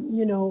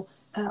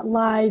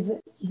 live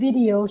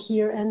video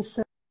here. And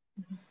so,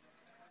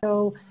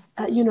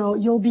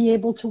 you'll be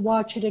able to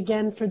watch it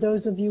again for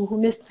those of you who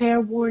missed.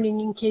 Fair warning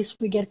in case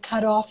we get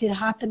cut off. It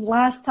happened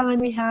last time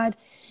we had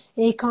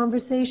a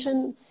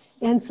conversation.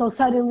 And so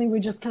suddenly we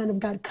just kind of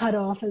got cut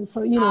off. And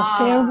so, ah,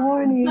 fair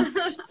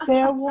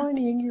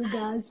warning, you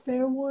guys,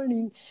 fair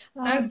warning.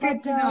 Uh, that's good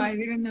but to know. um, I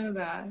didn't know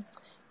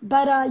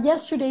that.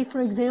 Yesterday, for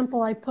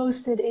example, I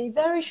posted a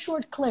very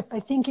short clip. I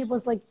think it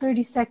was like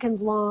 30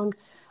 seconds long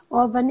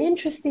of an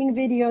interesting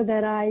video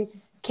that I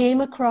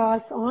came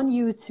across on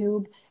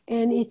YouTube.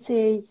 And it's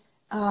a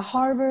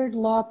Harvard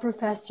law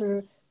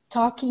professor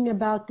talking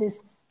about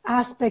this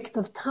aspect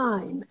of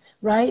time,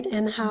 right?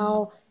 And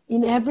how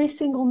in every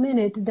single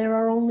minute, there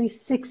are only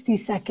 60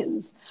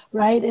 seconds,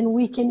 right? And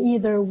we can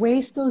either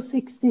waste those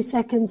 60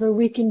 seconds or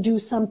we can do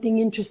something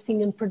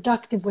interesting and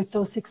productive with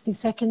those 60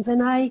 seconds.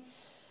 And I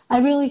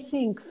really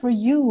think for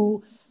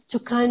you to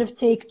kind of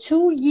take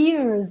 2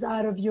 years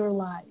out of your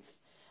life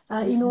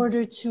in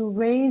order to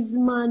raise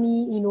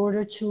money, in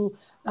order to,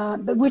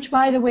 which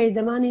by the way,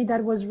 the money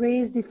that was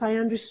raised, if I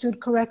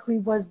understood correctly,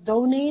 was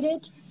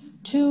donated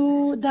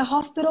to the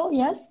hospital,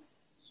 yes?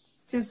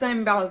 To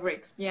St.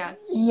 Balbricks, yes.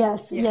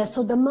 Yes, Yes. yes.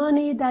 So the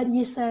money that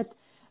you said,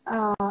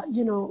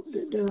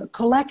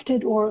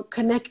 collected or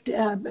connect,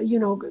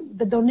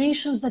 the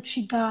donations that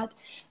she got,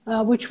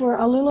 which were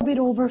a little bit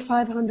over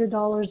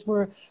 $500,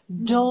 were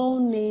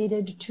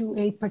donated to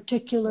a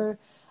particular,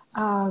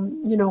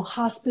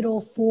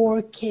 hospital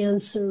for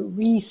cancer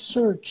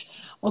research.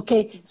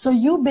 Okay, so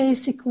you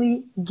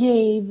basically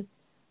gave,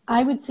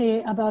 I would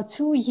say, about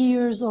 2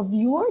 years of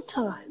your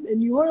time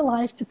and your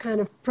life to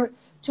kind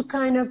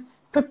of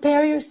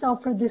prepare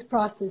yourself for this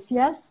process.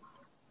 Yes.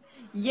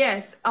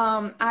 Yes.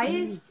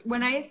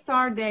 When I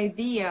started the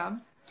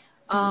idea,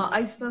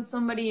 I saw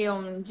somebody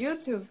on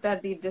YouTube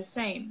that did the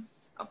same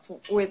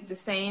with the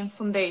same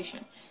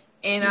foundation,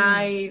 and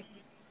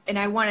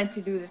I wanted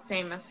to do the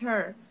same as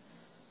her.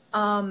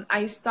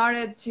 I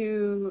started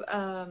to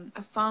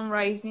a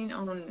fundraising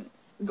on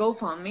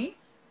GoFundMe.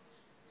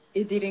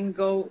 It didn't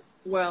go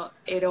well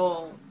at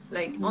all.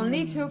 Like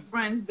only two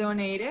friends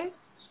donated,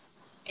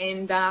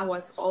 and that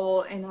was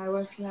all. And I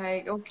was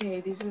like, okay,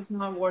 this is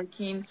not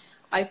working.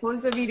 I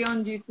posted a video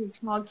on YouTube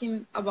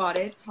talking about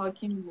it,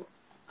 talking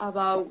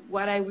about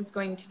what I was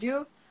going to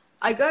do.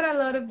 I got a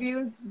lot of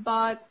views,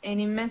 but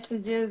any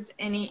messages,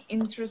 any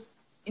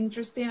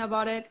interesting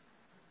about it.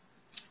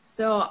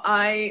 So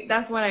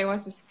that's what I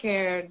was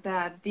scared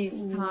that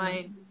this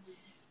time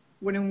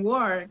wouldn't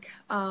work.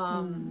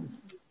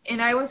 And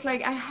I was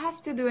like, I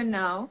have to do it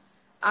now.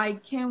 I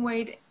can't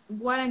wait.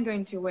 What I'm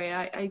going to wait?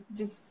 I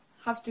just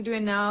have to do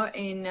it now.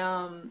 And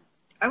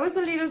I was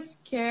a little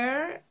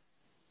scared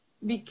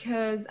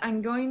because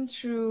I'm going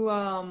through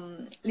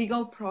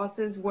legal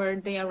process where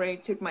they already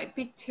took my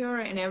picture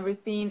and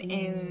everything.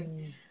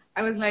 And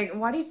I was like,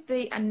 what if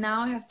they and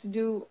now I have to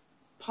do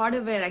part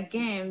of it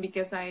again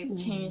because I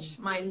changed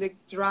my look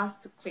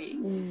drastically.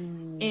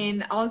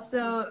 And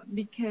also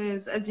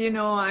because, as you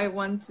know, I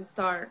want to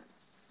start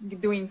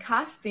doing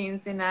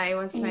castings, and I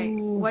was like,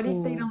 what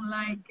if they don't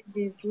like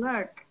this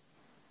look?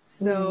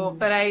 So,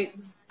 but I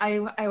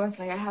was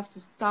like, I have to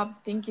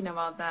stop thinking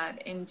about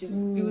that and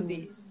just do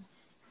this.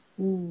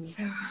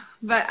 So,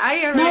 but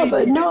I No, already but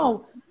did it.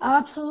 no,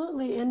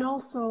 absolutely. And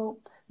also,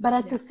 but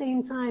at Yeah. the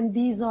same time,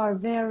 these are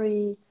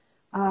very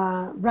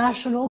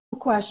rational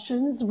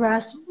questions,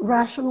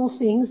 rational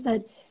things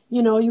that,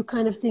 you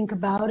kind of think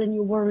about and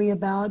you worry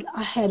about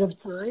ahead of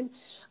time.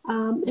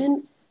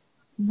 And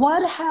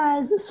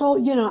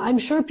I'm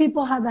sure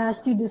people have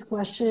asked you this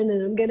question,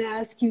 and I'm going to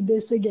ask you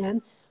this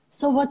again.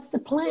 So what's the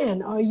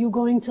plan? Are you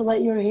going to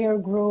let your hair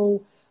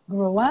grow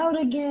grow out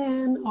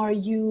again? Are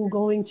you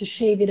going to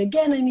shave it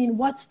again? I mean,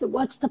 what's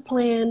the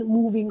plan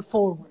moving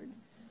forward?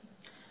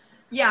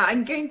 Yeah,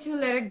 I'm going to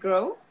let it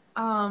grow.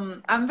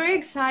 I'm very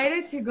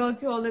excited to go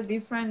to all the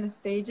different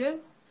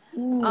stages.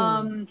 Mm,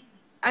 Um,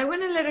 I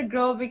want to let it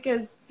grow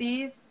because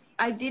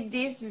I did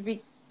this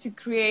to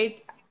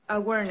create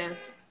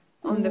awareness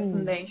on the mm,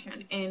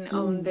 foundation and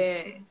on mm,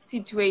 the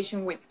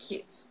situation with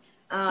kids.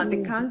 The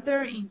mm,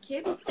 cancer in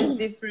kids is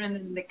different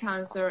than the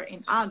cancer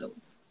in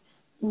adults.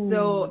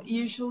 So mm,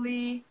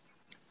 usually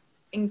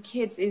in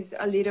kids is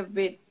a little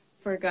bit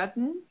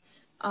forgotten.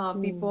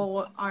 mm,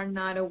 People are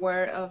not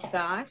aware of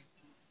that.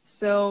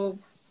 So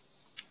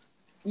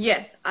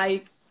yes,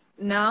 I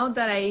now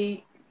that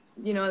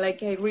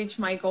like I reach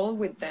my goal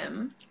with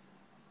them,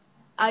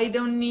 I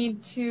don't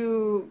need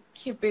to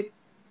keep it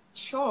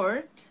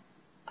short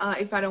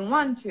if I don't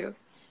want to.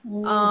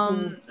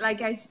 mm,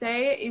 Like I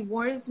say, it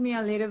worries me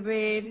a little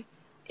bit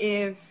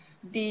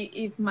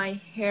if my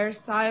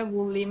hairstyle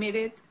will limit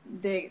it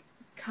the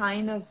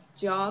kind of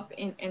job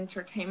in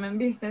entertainment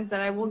business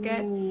that I will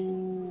get.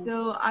 mm.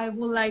 So I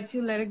would like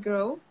to let it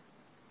grow.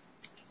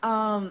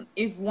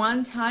 If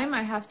one time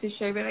I have to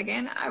shave it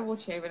again, I will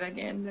shave it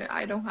again.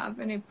 I don't have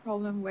any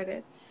problem with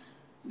it.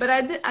 But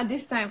at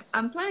this time,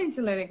 I'm planning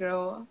to let it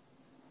grow.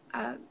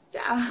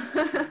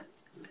 Yeah.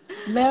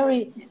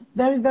 Very,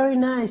 very, very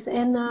nice.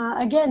 And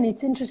again,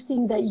 it's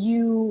interesting that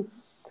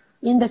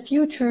in the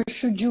future,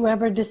 should you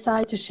ever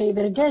decide to shave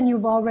it again,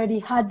 you've already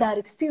had that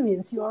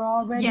experience. You're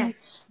Yes. already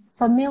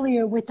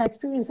familiar with that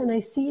experience. And I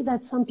see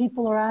that some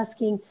people are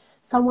asking,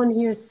 someone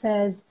here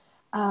says,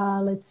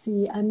 let's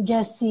see, I'm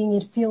guessing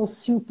it feels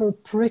super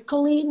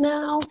prickly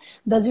now.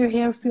 Does your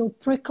hair feel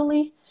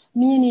prickly?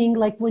 Meaning,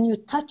 like when you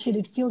touch it,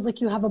 it feels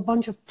like you have a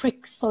bunch of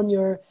pricks on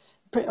your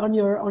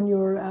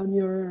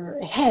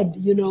head,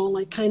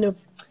 like kind of.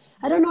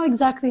 I don't know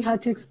exactly how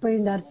to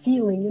explain that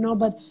feeling,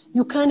 but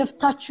you kind of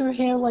touch your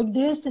hair like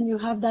this and you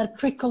have that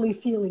prickly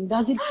feeling.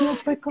 Does it feel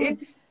prickly?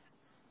 It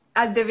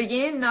At the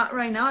beginning, not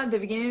right now. At the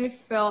beginning, it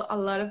felt a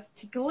lot of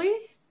tickling,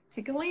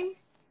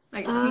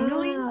 like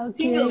Ah,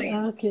 okay, tingling,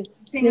 okay.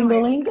 tingling.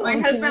 Tingling, My okay,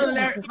 husband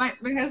learned. okay.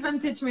 My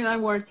husband teach me that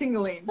word,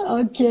 tingling.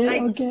 Okay,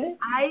 Like okay.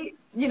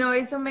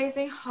 it's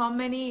amazing how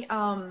many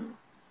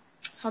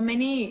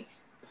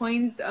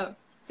points of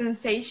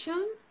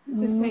sensations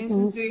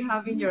Mm-hmm, do you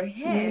have in your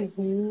head.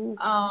 mm-hmm.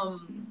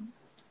 Um,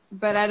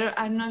 but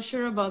I'm not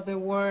sure about the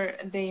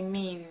word they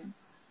mean.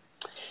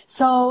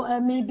 So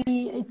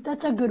maybe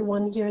that's a good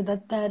one here.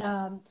 That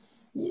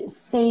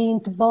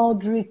Saint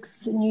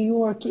Baldrick's New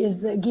York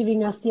is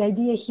giving us the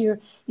idea here.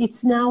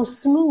 It's now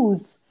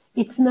smooth.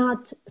 It's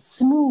not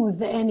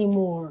smooth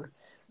anymore,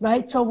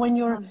 right? So when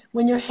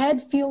your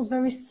head feels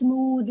very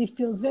smooth, it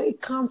feels very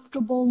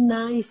comfortable,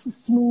 nice,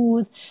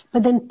 smooth.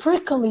 But then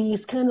prickly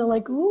is kind of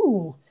like,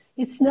 ooh,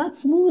 it's not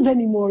smooth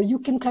anymore. You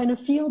can kind of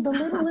feel the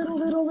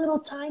little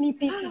tiny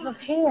pieces of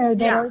hair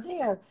that Yeah. are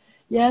there.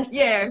 Yes.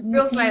 Yeah, it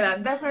feels like Mm-hmm.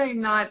 that. Definitely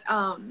not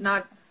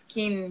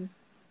skin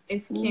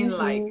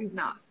like Mm-hmm.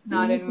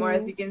 not anymore.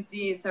 As Mm-hmm. you can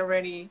see,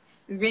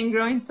 it's been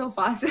growing so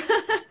fast.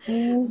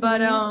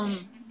 But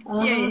Mm-hmm.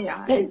 yeah, Uh-huh.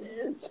 yeah, yeah.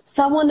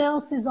 Someone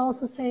else is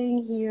also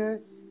saying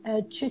here,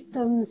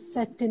 Chitam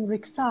Setin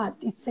Riksat.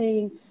 It's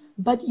saying,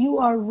 but you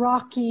are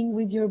rocking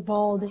with your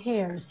bald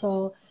hair.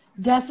 So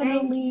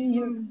Thank definitely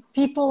your you.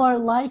 people are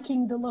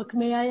liking the look.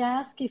 May I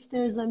ask if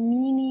there's a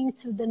meaning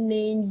to the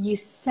name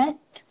Yiset?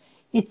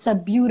 It's a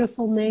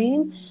beautiful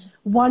name.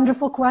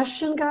 Wonderful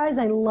question, guys.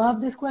 I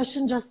love this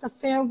question. Just a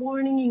fair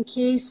warning in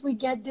case we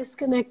get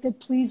disconnected,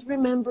 please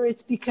remember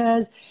it's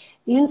because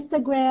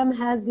Instagram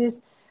has this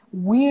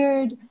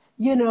weird,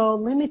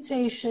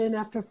 limitation.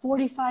 After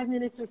 45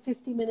 minutes or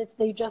 50 minutes,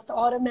 they just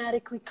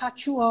automatically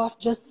cut you off.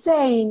 Just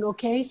saying,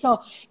 okay?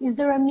 So, is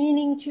there a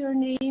meaning to your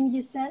name,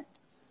 you said?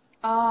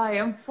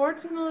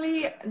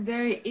 Unfortunately,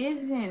 there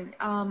isn't.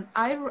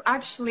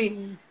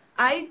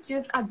 I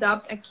just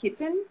adopt a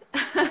kitten,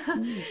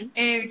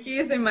 and he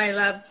is in my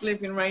lap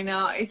sleeping right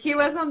now. He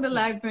was on the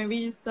live, maybe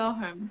you saw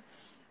him.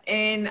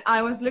 And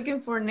I was looking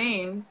for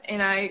names,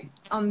 and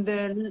on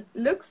the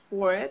look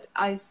for it,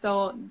 I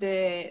saw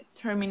the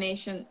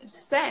termination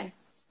Seth,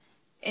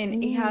 and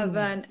it have Mm,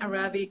 an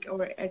Arabic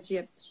or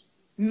Egypt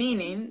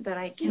meaning that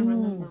I can't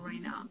remember mm,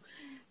 right now.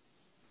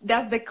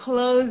 That's the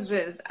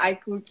closest I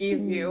could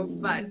give you, mm.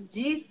 but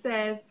G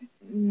said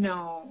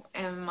no.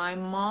 And my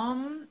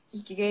mom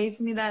gave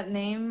me that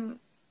name,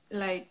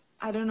 like,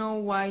 I don't know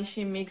why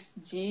she mixed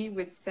G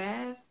with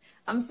Seth.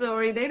 I'm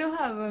sorry, they don't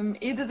have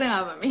it doesn't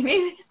have a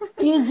meaning.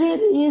 Is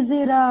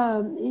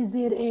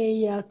it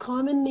a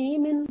common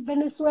name in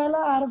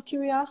Venezuela? Out of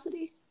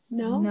curiosity?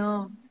 No,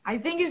 No, I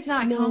think it's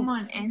not no.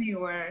 common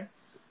anywhere.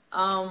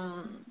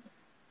 Um,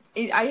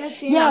 I have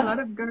seen a Yeah, lot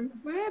of girls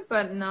with it,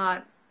 but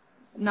not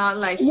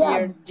like yeah.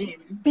 here,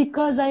 Jim.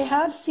 Because I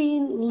have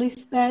seen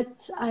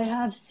Lisbeth, I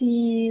have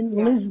seen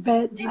Yeah,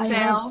 Lisbeth, I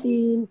have Giselle.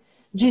 seen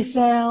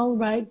Giselle,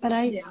 right? But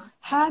I Yeah,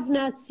 have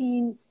not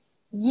seen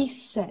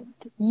Yised,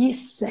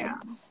 Yised. yeah.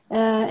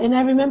 And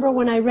I remember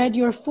when I read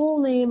your full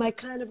name, I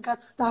kind of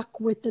got stuck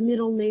with the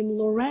middle name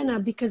Lorena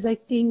because I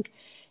think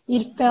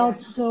it Yeah. felt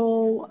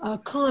so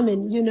common,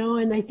 you know,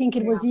 and I think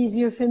it was Yeah.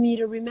 easier for me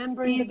to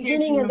remember in the Easier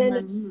to beginning, remember.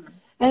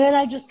 and then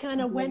I just kind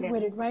of went Yeah.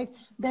 with it, right?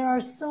 There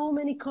are so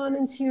many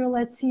comments here.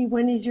 Let's see.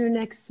 When is your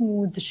next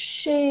smooth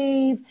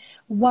shave?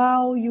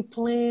 Wow, you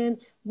plan.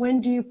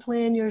 When do you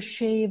plan your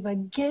shave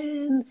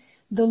again?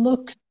 The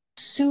look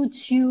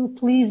suits you.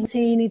 Please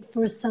maintain it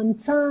for some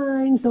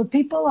time. So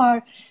people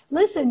are,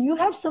 listen, you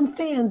have some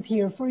fans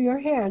here for your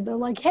hair.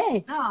 They're like,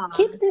 hey, Ah.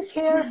 keep this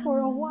hair for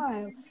a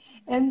while.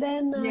 And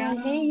then, Yeah.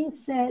 hey,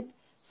 said,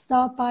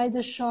 stop by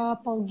the shop.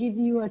 I'll give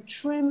you a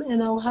trim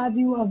and I'll have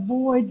you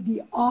avoid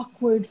the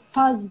awkward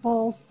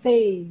fuzzball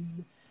phase.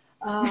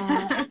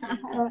 Uh,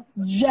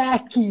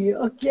 Jackie,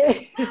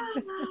 okay?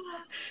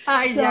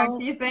 Hi, So,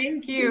 Jackie.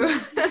 Thank you.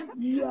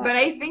 yeah, But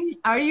I think,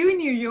 are you in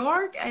New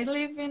York? I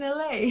live in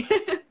LA.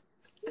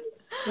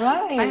 I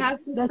right. have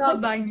to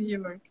stop by New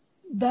York.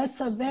 That's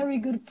a very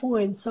good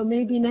point. So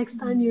maybe next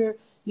time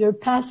you're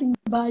passing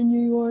by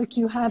New York,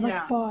 you have a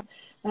Yeah. spot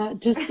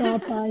to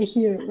stop by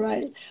here,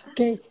 right?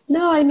 Okay.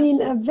 No, I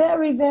mean, a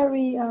very,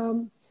 very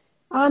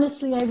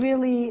honestly, I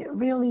really,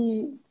 really,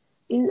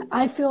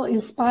 I feel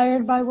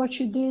inspired by what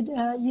you did.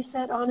 You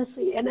said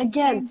honestly, and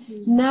again, Thank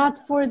you. not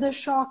for the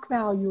shock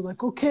value,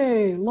 like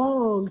okay,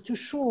 long to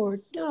short,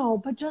 no,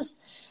 but just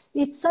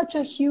it's such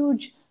a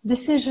huge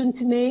decision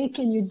to make,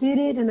 and you did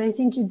it, and I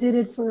think you did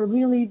it for a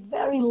really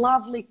very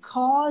lovely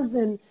cause,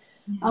 and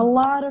a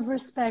lot of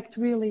respect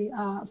really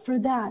for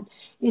that.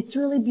 It's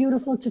really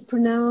beautiful to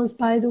pronounce.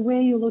 By the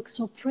way, you look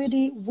so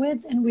pretty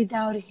with and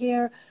without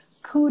hair.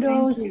 Thank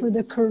Kudos you. for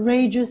the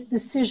courageous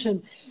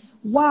decision.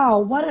 Wow,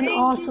 Thank you.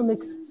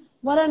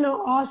 what an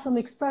awesome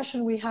expression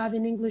we have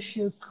in English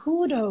here.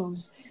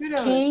 Kudos,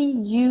 Kudos.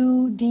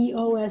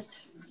 Kudos.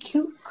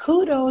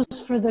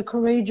 Kudos for the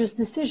courageous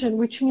decision,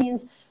 which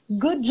means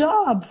good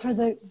job for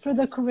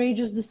the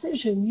courageous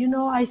decision. You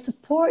know, I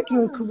support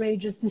your Oh,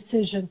 courageous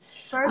decision.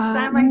 first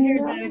time I hear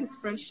that No,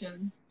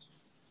 expression.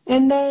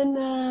 and then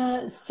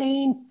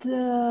Saint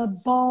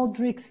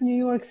Baldrick's, New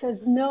York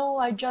says, "No,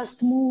 I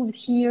just moved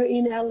here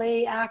in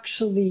LA.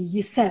 Actually,"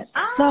 he said.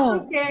 Ah, So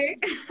okay.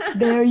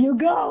 there you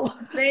go.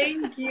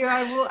 Thank you.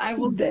 I will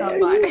stop There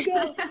by. you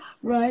go.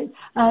 Right.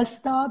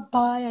 Stop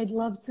by. I'd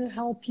love to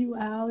help you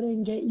out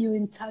and get you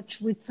in touch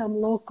with some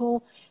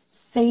local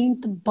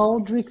St.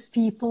 Baldrick's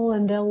people,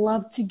 and they'll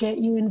love to get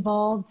you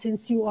involved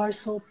since you are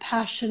so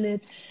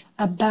passionate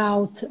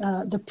about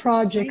the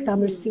project, Thank I'm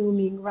you.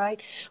 assuming, right?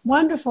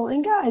 Wonderful.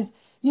 And guys,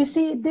 you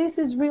see, this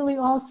is really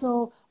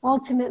also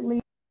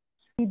ultimately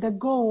the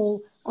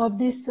goal of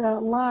this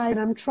live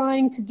I'm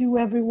trying to do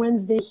every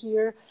Wednesday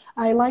here.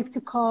 I like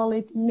to call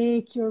it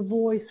Make Your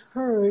Voice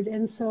Heard.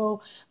 And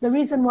so the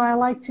reason why I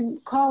like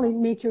to call it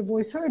Make Your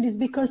Voice Heard is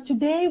because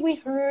today we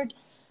heard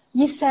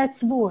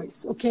Yisette's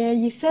voice, okay?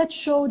 Yisette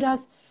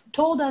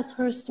told us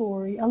her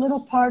story, a little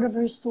part of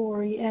her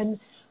story. And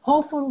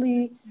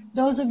hopefully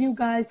those of you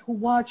guys who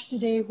watched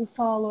today, who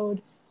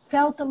followed,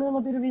 felt a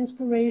little bit of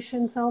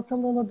inspiration, felt a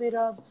little bit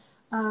of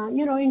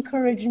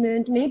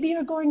encouragement. Maybe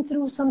you're going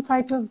through some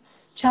type of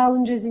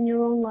challenges in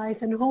your own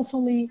life, and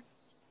hopefully,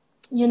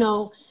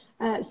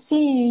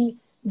 seeing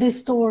this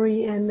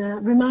story and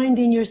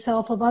reminding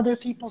yourself of other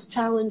people's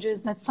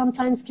challenges that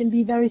sometimes can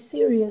be very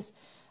serious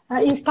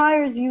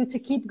inspires you to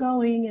keep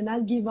going and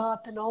not give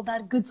up and all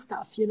that good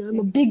stuff. You know, I'm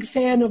a big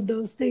fan of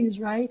those things,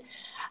 right?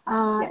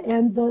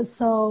 Yeah.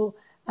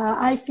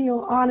 I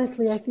feel,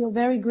 honestly, I feel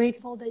very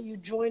grateful that you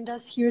joined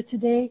us here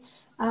today,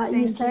 Thank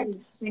Iset,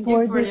 you. Thank you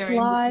for for this your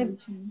live.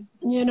 invitation.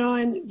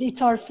 And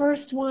it's our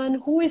first one.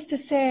 Who is to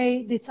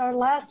say it's our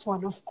last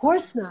one? Of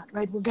course not,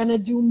 right? We're going to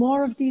do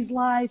more of these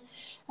live,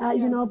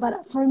 Yeah.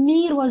 but for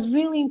me, it was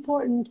really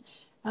important.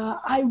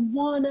 I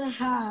want to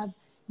have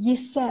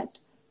Yiset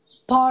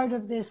part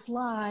of this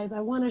live.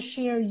 I want to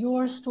share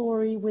your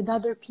story with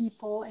other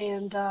people.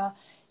 And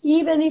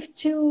even if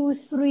 2,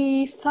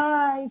 3,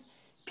 5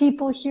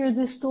 people hear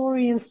this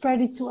story and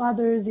spread it to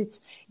others,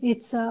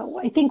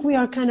 I think we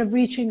are kind of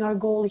reaching our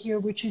goal here,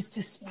 which is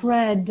to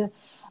spread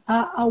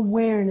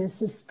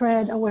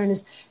spread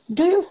awareness.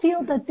 Do you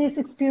feel that this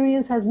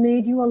experience has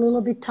made you a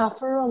little bit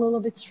tougher, a little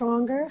bit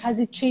stronger? Has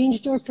it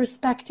changed your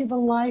perspective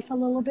on life a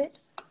little bit?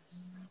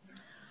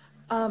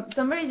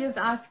 Somebody just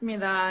asked me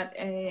that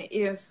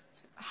if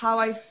how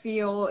I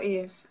feel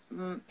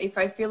if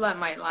I feel that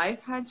my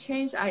life had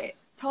changed. I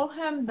told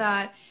him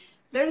that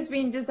there's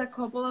been just a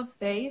couple of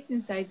days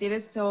since I did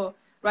it, so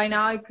right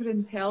now I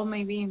couldn't tell.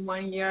 Maybe in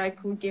 1 year I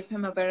could give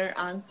him a better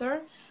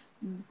answer.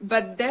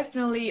 But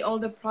definitely all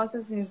the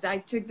process since I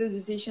took the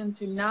decision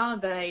to now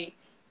that I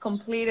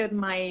completed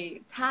my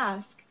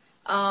task,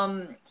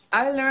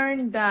 I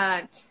learned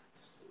that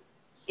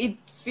it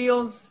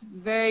feels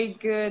very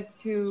good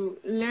to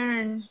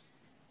learn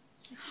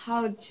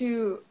how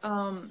to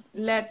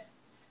let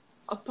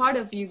a part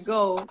of you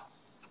go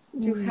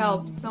to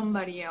help Mm,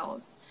 somebody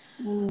else.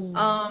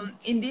 mm,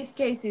 In this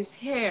case, it's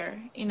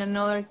hair. In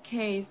another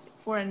case,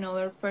 for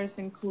another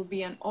person, could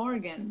be an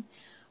organ.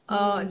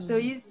 So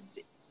mm,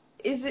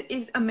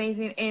 it's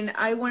amazing, and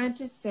I wanted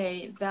to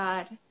say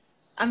that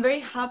I'm very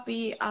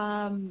happy.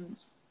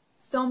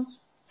 Some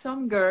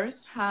some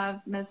girls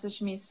have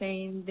messaged me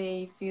saying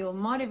they feel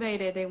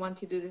motivated, they want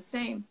to do the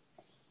same.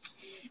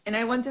 And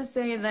I want to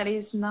say that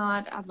it's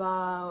not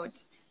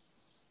about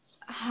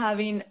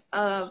having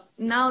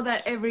now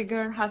that every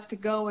girl have to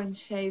go and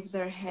shave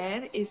their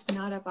head. It's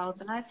not about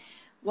that.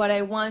 What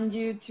I want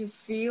you to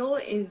feel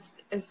is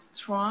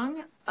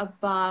strong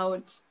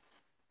about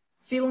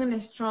feeling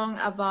strong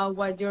about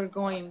what you're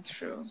going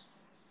through.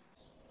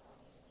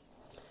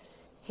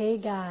 Hey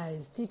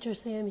guys, Teacher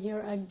Sam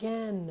here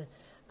again.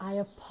 I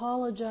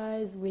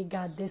apologize, we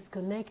got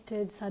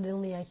disconnected.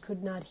 Suddenly I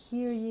could not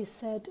hear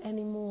Yisette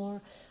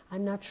anymore.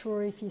 I'm not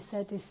sure if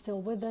Yisette is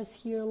still with us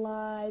here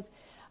live.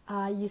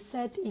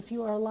 Yisette, if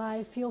you are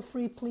live, feel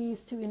free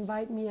please to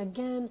invite me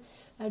again,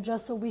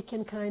 just so we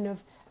can kind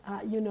of,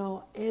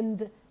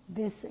 end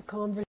this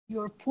conversation.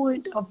 Your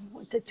point of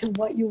to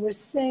what you were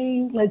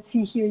saying. Let's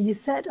see here,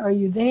 Yisette, are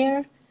you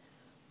there?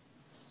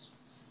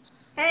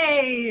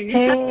 Hey,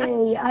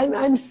 Hey, I'm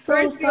we're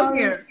so still sorry.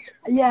 here.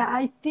 Yeah,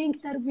 I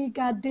think that we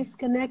got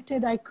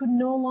disconnected. I could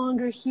no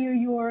longer hear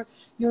your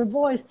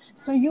voice.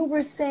 So you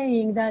were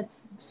saying that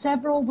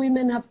several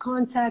women have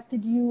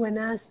contacted you and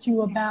asked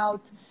you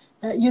about,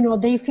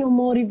 they feel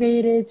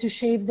motivated to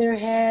shave their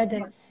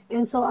head,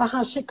 and so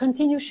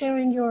continue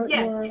sharing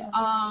Yes. your.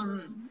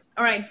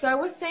 All right. So I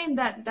was saying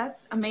that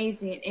that's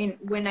amazing, and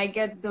when I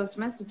get those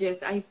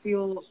messages, I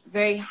feel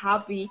very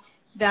happy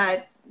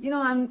that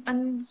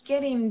I'm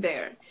getting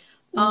there.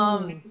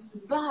 Um, Mm,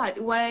 but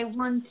what I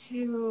want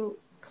to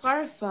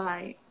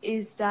clarify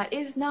is that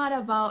it's not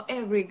about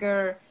every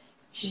girl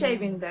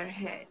shaving mm, their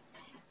head.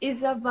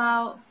 It's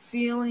about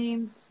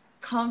feeling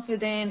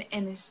confident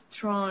and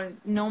strong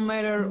no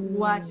matter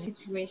what mm,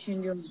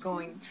 situation you're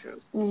going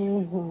through.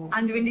 mhm,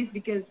 I'm doing this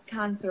because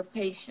cancer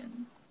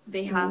patients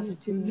they have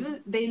to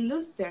mhm,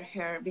 lose their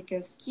hair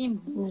because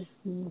chemo.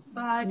 mhm,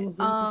 But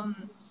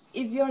mhm,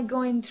 if you're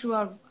going through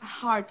a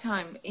hard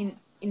time in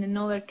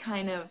another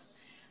kind of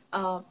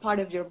part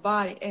of your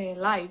body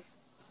life,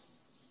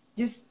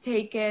 just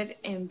take it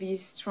and be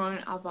strong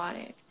about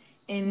it.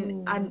 And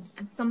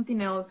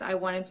something else I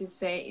wanted to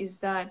say is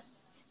that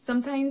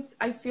sometimes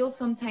I feel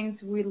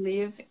sometimes we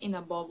live in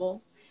a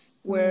bubble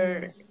mm,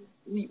 where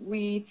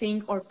we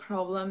think our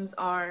problems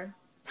are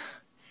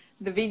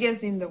the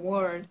biggest in the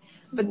world.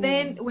 But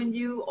then mm, when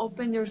you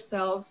open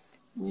yourself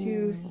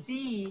to mm,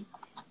 see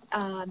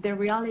the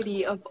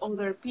reality of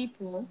other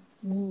people,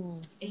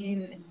 mm,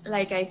 and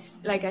like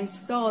I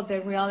saw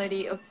the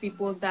reality of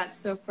people that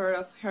suffer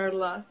of hair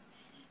loss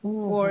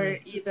for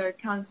mhm, either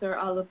cancer,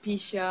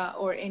 alopecia,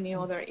 or any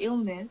other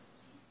illness,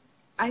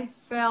 I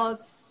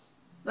felt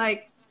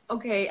like,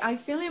 okay, I'm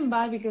feeling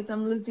bad because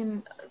I'm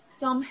losing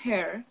some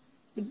hair,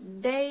 but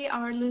they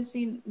are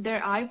losing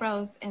their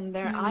eyebrows and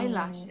their mm,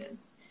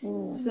 eyelashes.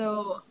 mm,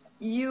 So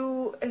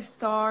you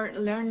start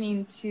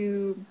learning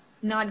to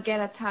not get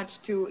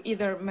attached to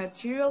either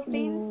material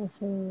things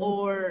mhm,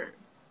 or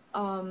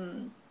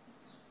um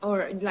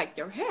or like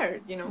your hair,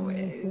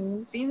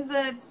 mhm, things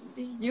that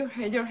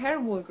your hair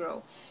will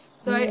grow.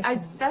 So I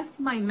mhm, that's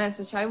my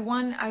message. I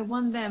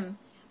want them.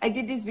 I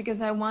did this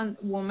because I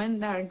want women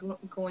that are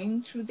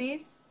going through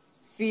this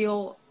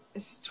feel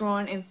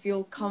strong and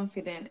feel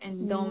confident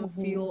and don't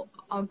mhm, feel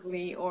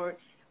ugly or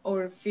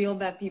feel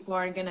that people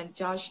are gonna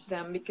judge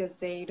them because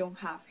they don't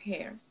have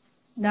hair.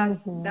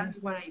 mhm. That's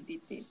why I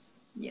did this.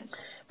 Yes.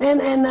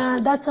 And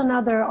that's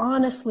another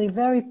honestly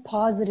very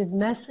positive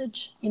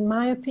message, in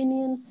my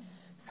opinion.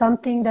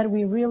 Something that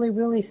we really,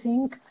 really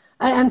think.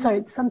 I'm sorry,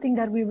 it's something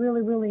that we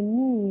really, really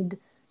need.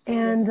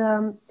 And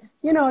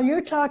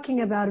you're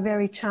talking about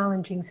very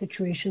challenging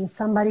situations.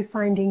 Somebody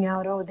finding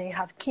out, oh, they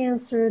have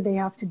cancer, they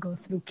have to go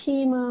through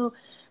chemo,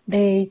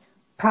 they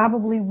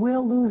probably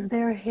will lose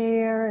their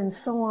hair, and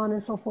so on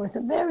and so forth.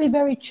 A very,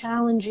 very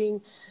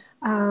challenging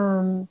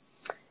um,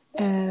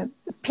 uh,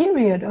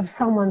 period of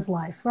someone's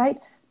life, right?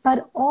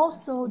 But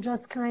also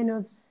just kind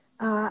of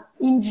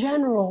in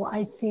general,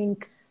 I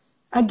think,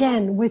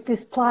 again, with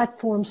this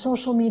platform,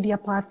 social media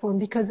platform,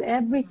 because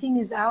everything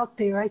is out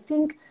there, I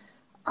think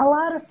a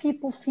lot of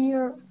people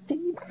feel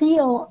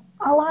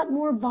a lot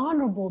more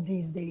vulnerable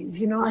these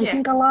days. I Yes.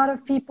 think a lot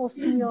of people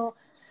feel,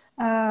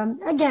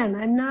 again,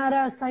 I'm not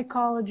a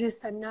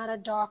psychologist, I'm not a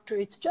doctor,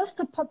 it's just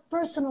a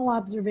personal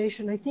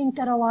observation. I think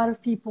that a lot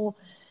of people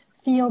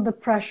feel the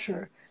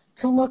pressure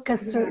to look a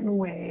certain Exactly.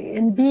 way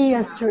and be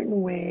a Yeah.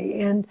 certain way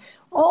and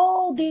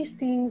all these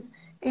things.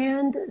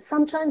 And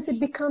sometimes it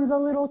becomes a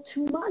little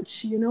too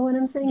much. You know what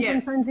I'm saying?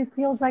 Yes. Sometimes it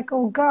feels like,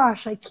 oh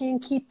gosh, I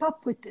can't keep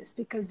up with this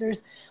because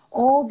there's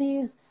all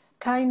these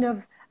kind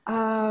of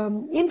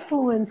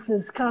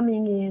influences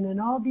coming in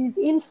and all these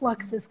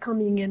influxes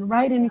coming in,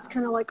 right? And it's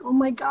kind of like, oh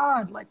my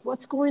God, like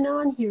what's going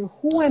on here?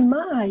 Who am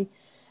I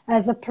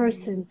as a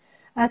person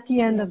at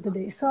the end Yeah. of the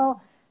day?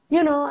 So,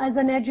 as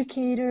an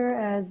educator,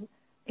 as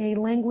a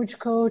language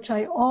coach,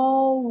 I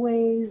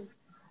always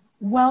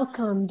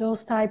welcome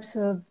those types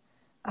of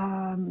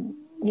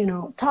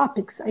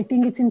topics. I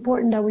think it's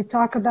important that we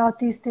talk about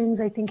these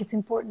things. I think it's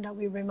important that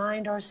we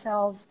remind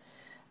ourselves,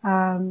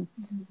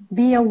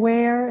 Be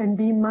aware and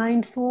be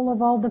mindful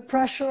of all the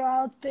pressure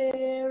out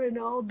there and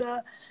all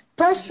the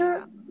pressure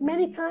Yeah.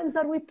 many times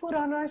that we put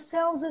on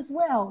ourselves as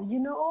well. You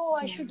know, oh,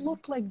 I should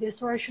look like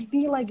this, or I should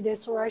be like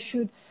this, or I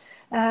should,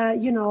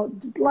 you know,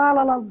 la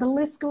la la. The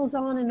list goes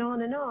on and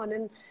on and on.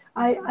 And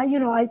you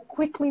know, I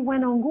quickly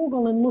went on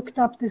Google and looked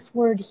up this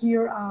word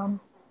here,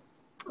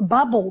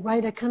 bubble,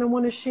 right? I kind of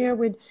want to share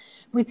with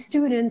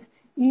students,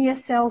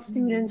 ESL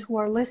students who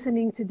are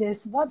listening to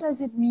this, what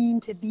does it mean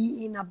to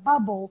be in a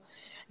bubble?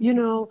 You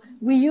know,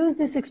 we use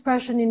this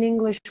expression in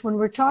English when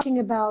we're talking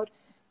about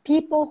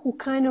people who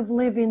kind of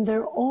live in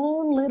their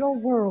own little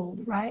world,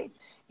 right?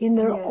 In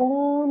their Yes.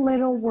 own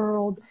little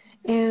world.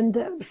 And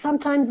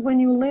sometimes when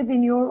you live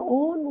in your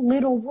own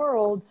little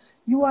world,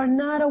 you are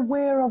not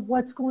aware of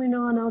what's going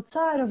on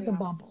outside of the Yeah.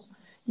 bubble.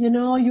 You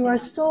know, you are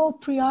Yeah. so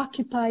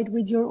preoccupied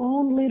with your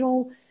own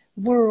little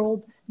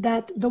world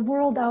that the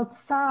world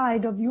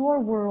outside of your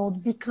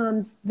world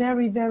becomes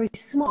very, very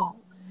small.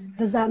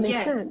 Does that make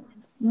Yes. sense?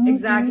 Mm-hmm.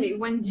 Exactly.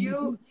 When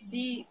you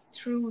see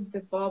through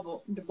the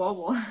bubble,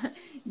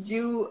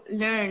 you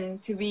learn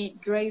to be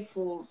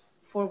grateful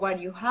for what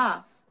you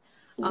have.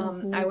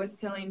 I was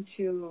telling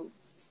to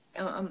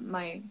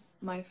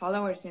my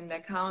followers in the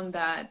account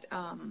that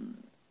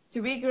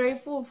to be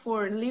grateful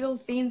for little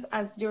things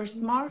as your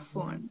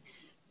smartphone.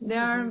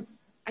 There are,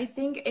 I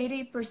think,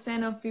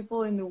 80% of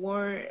people in the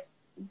world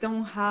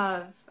don't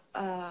have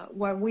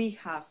what we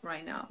have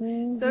right now.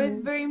 So it's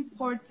Mm-hmm. very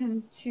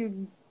important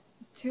to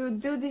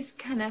do these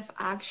kind of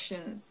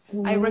actions.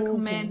 I Mm-hmm.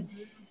 recommend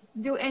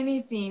do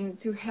anything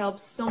to help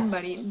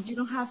somebody. You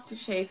don't have to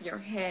shave your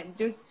head.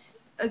 Just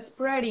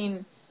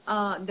spreading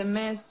the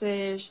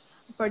message,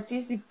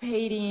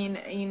 participating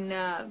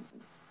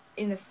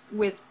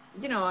with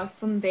a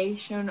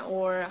foundation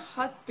or a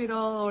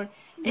hospital or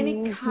any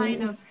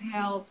kind Mm-hmm. of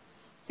help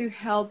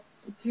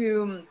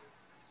to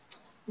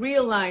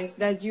realize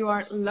that you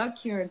are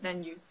luckier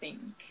than you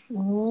think.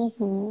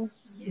 Mm-hmm.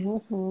 Yes.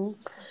 Mm-hmm.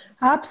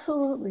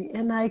 Absolutely.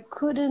 And I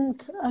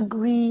couldn't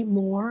agree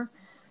more.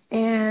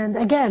 And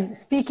again,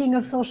 speaking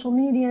of social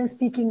media and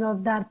speaking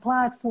of that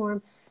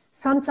platform,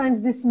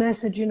 sometimes this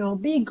message, you know,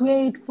 be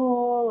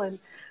grateful and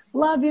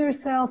love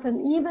yourself.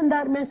 And even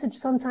that message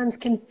sometimes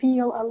can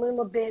feel a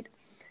little bit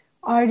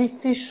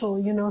artificial,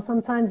 you know,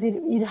 sometimes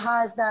it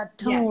has that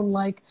Yes. tone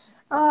like,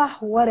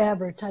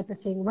 whatever type of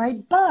thing,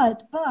 right?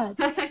 But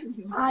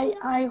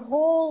I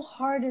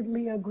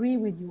wholeheartedly agree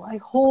with you. I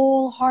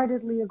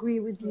wholeheartedly agree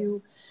with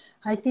you.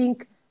 I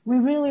think we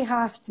really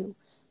have to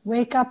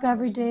wake up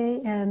every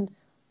day and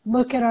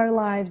look at our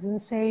lives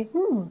and say,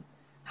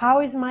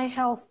 how is my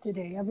health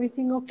today?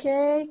 Everything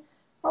okay?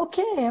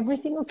 Okay,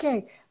 everything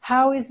okay.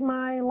 How is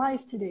my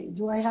life today?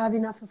 Do I have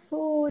enough of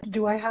food?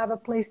 Do I have a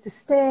place to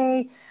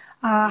stay?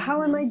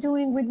 How am I Hmm.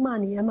 doing with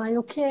money? Am I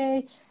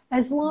okay?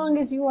 As long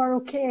as you are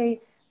okay,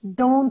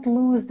 don't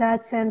lose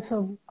that sense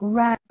of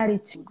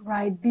gratitude,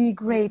 right? Be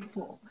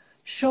grateful,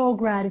 show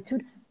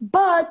gratitude.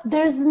 But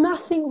there's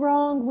nothing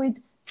wrong with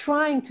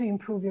trying to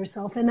improve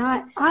yourself. And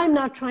I'm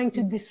not trying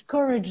to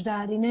discourage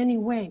that in any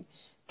way.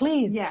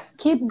 Please Yeah.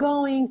 keep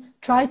going,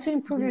 try to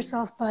improve Yeah.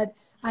 yourself. But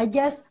I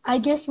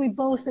guess we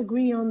both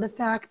agree on the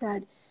fact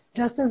that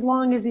just as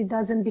long as it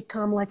doesn't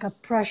become like a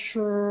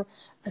pressure,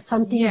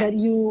 something Yes. that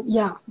you,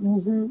 yeah.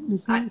 Mm-hmm,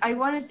 mm-hmm, I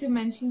wanted to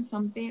mention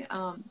something,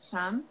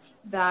 Sam,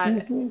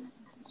 that mm-hmm,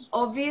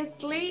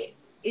 obviously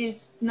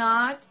is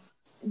not,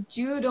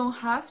 you don't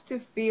have to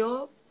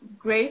feel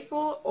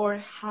grateful or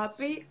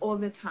happy all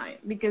the time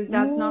because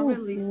that's not mm-hmm,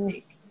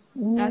 realistic.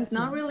 That's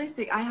not mm-hmm,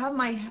 realistic. I have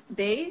my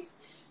days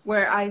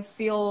where I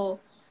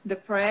feel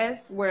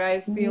depressed, where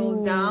I feel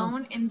mm-hmm,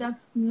 down, and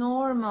that's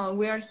normal.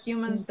 We are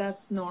humans,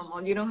 that's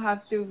normal. You don't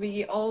have to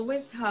be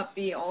always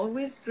happy,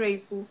 always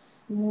grateful.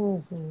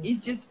 mm-hmm,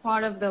 It's just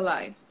part of the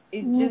life.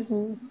 It's just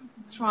mm-hmm,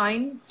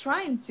 trying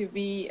to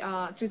be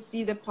to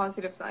see the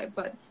positive side,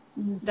 but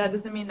that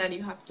doesn't mean that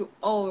you have to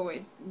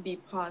always be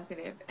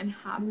positive and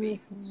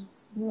happy.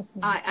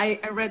 I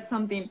read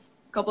something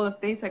a couple of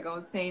days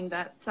ago saying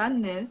that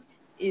sadness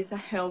is a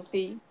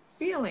healthy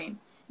feeling.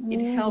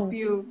 It help mm-hmm,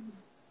 you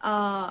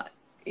uh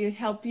it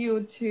help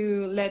you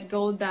to let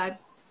go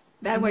that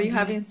what you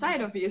have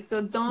inside of you.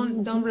 So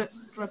don't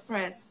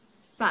repress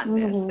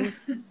sadness.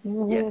 mm-hmm,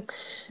 Yes.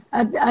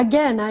 mm-hmm.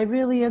 Again, I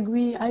really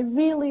agree. I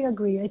really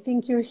agree. I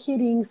think you're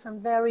hitting some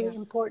very Yeah.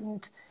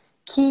 important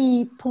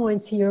key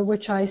points here,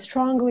 which I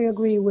strongly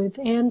agree with.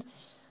 And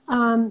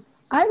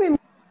I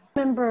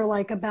remember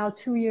like about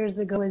 2 years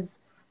ago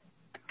is,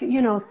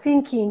 you know,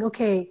 thinking,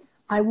 okay,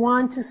 I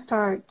want to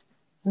start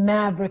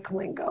Maverick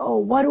Lingo. Oh,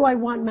 what do I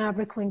want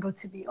Maverick Lingo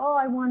to be? Oh,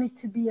 I want it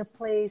to be a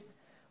place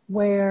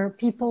where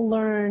people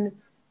learn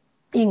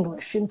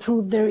English,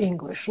 improve their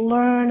English,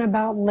 learn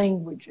about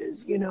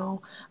languages, you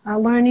know,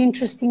 learn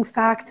interesting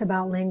facts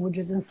about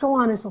languages, and so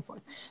on and so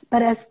forth.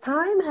 But as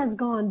time has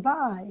gone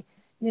by,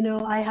 you know,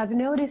 I have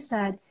noticed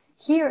that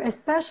here,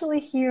 especially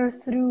here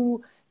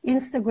through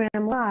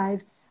Instagram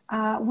Live,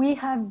 we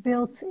have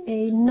built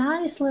a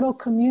nice little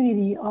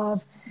community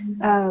of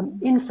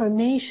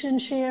information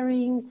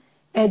sharing,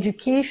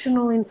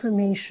 educational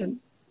information.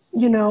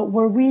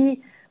 where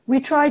we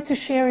try to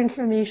share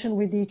information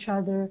with each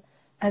other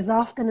as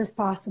often as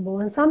possible.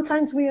 And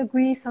sometimes we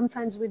agree,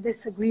 sometimes we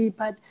disagree,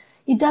 but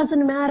it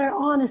doesn't matter,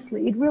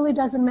 honestly. It really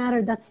doesn't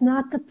matter. That's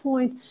not the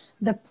point.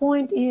 The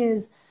point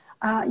is,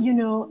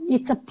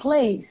 it's a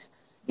place,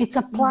 it's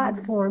a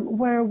platform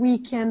where we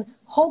can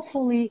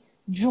hopefully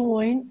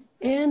join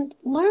and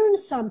learn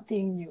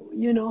something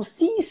new,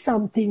 see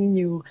something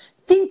new,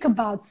 think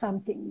about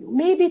something new.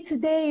 Maybe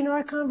today in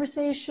our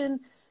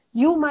conversation,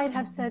 you might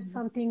have said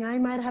something, I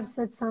might have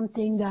said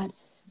something that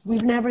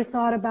we've never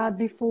thought about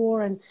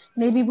before, and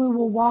maybe we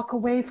will walk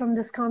away from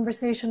this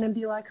conversation and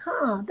be like,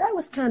 that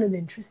was kind of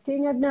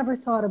interesting. I've never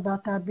thought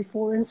about that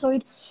before. And so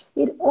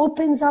it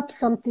opens up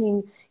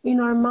something in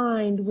our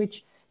mind,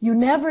 which you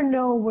never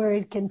know where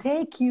it can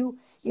take you.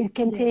 It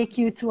can take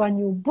you to a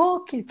new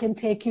book. It can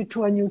take you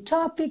to a new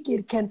topic.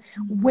 It can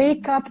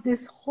wake up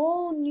this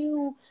whole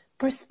new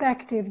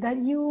perspective that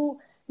you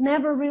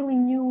never really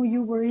knew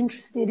you were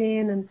interested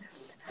in, and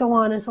so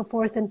on and so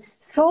forth. And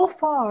so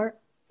far,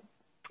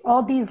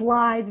 all these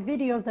live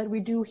videos that we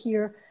do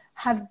here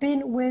have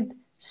been with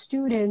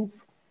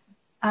students,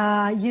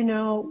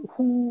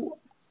 who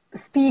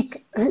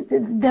speak,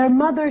 their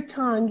mother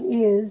tongue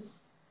is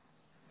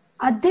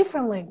a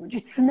different language.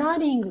 It's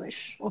not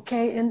English,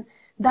 okay? And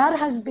that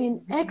has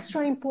been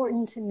extra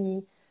important to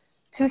me,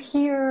 to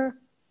hear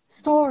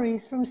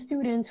stories from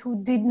students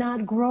who did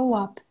not grow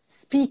up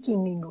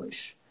speaking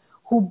English,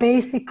 who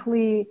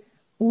basically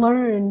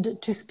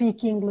learned to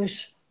speak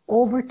English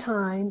over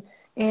time.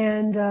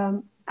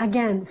 And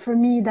again, for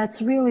me,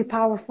 that's really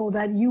powerful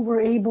that you were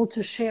able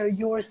to share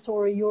your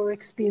story, your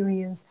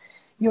experience,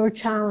 your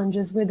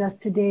challenges with us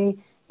today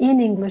in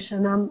English.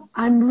 And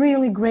I'm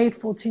really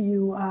grateful to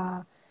you,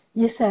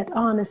 Yisette,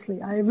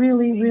 honestly. I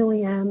really,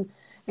 really am.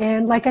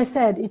 And like I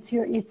said,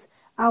 it's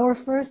our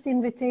first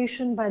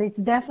invitation, but it's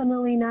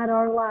definitely not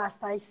our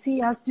last. I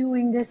see us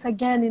doing this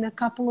again in a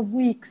couple of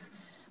weeks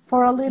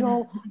for a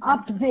little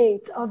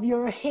update of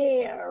your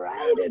hair,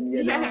 right? And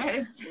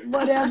Yes.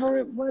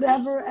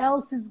 whatever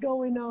else is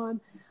going on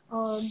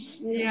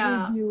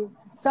with you.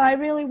 So I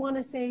really want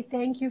to say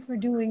thank you for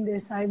doing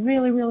this. I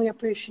really, really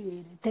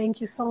appreciate it.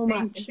 Thank you so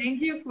much. Thank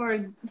you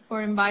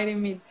for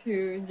inviting me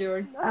to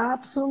your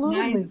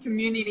Absolutely. nice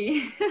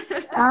community.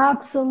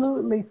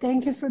 Absolutely.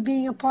 Thank you for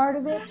being a part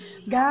of it.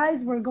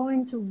 Guys, we're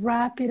going to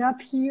wrap it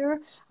up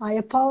here. I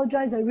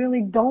apologize. I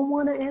really don't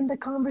want to end the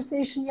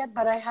conversation yet,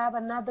 but I have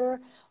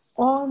another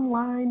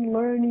online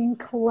learning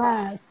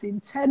class in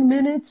 10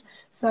 minutes.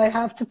 So I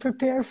have to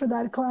prepare for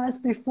that class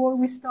before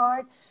we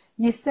start.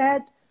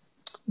 Yisette,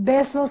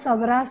 besos,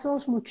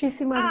 abrazos,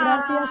 muchísimas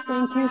gracias.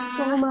 Thank you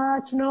so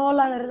much. No,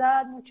 la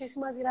verdad,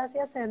 muchísimas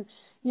gracias. And,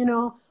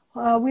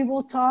 we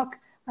will talk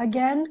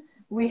again.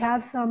 We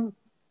have some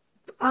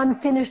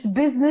unfinished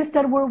business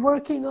that we're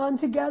working on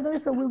together,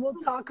 so we will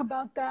talk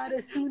about that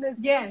as soon as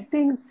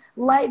things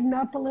lighten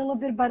up a little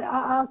bit. But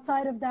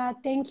outside of that,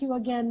 thank you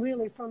again,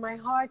 really, from my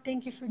heart.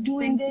 Thank you for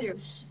doing this.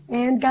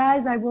 And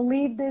guys, I will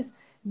leave this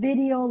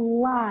video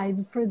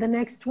live for the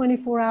next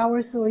 24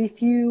 hours, so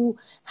if you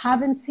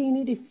haven't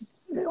seen it,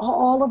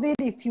 all of it,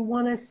 if you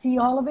want to see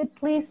all of it,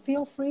 please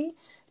feel free,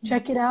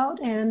 check it out.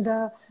 And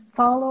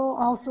follow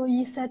also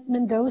Yisette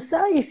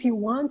Mendoza if you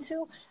want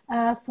to,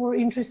 for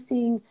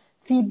interesting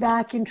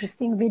feedback,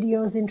 interesting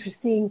videos,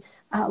 interesting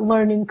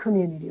learning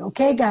community.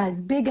 Okay, guys,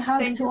 big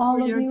hug to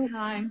all of you.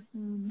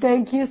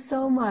 Thank you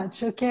so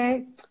much.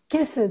 Okay,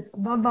 kisses.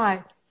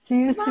 Bye-bye.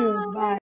 See you soon. Bye.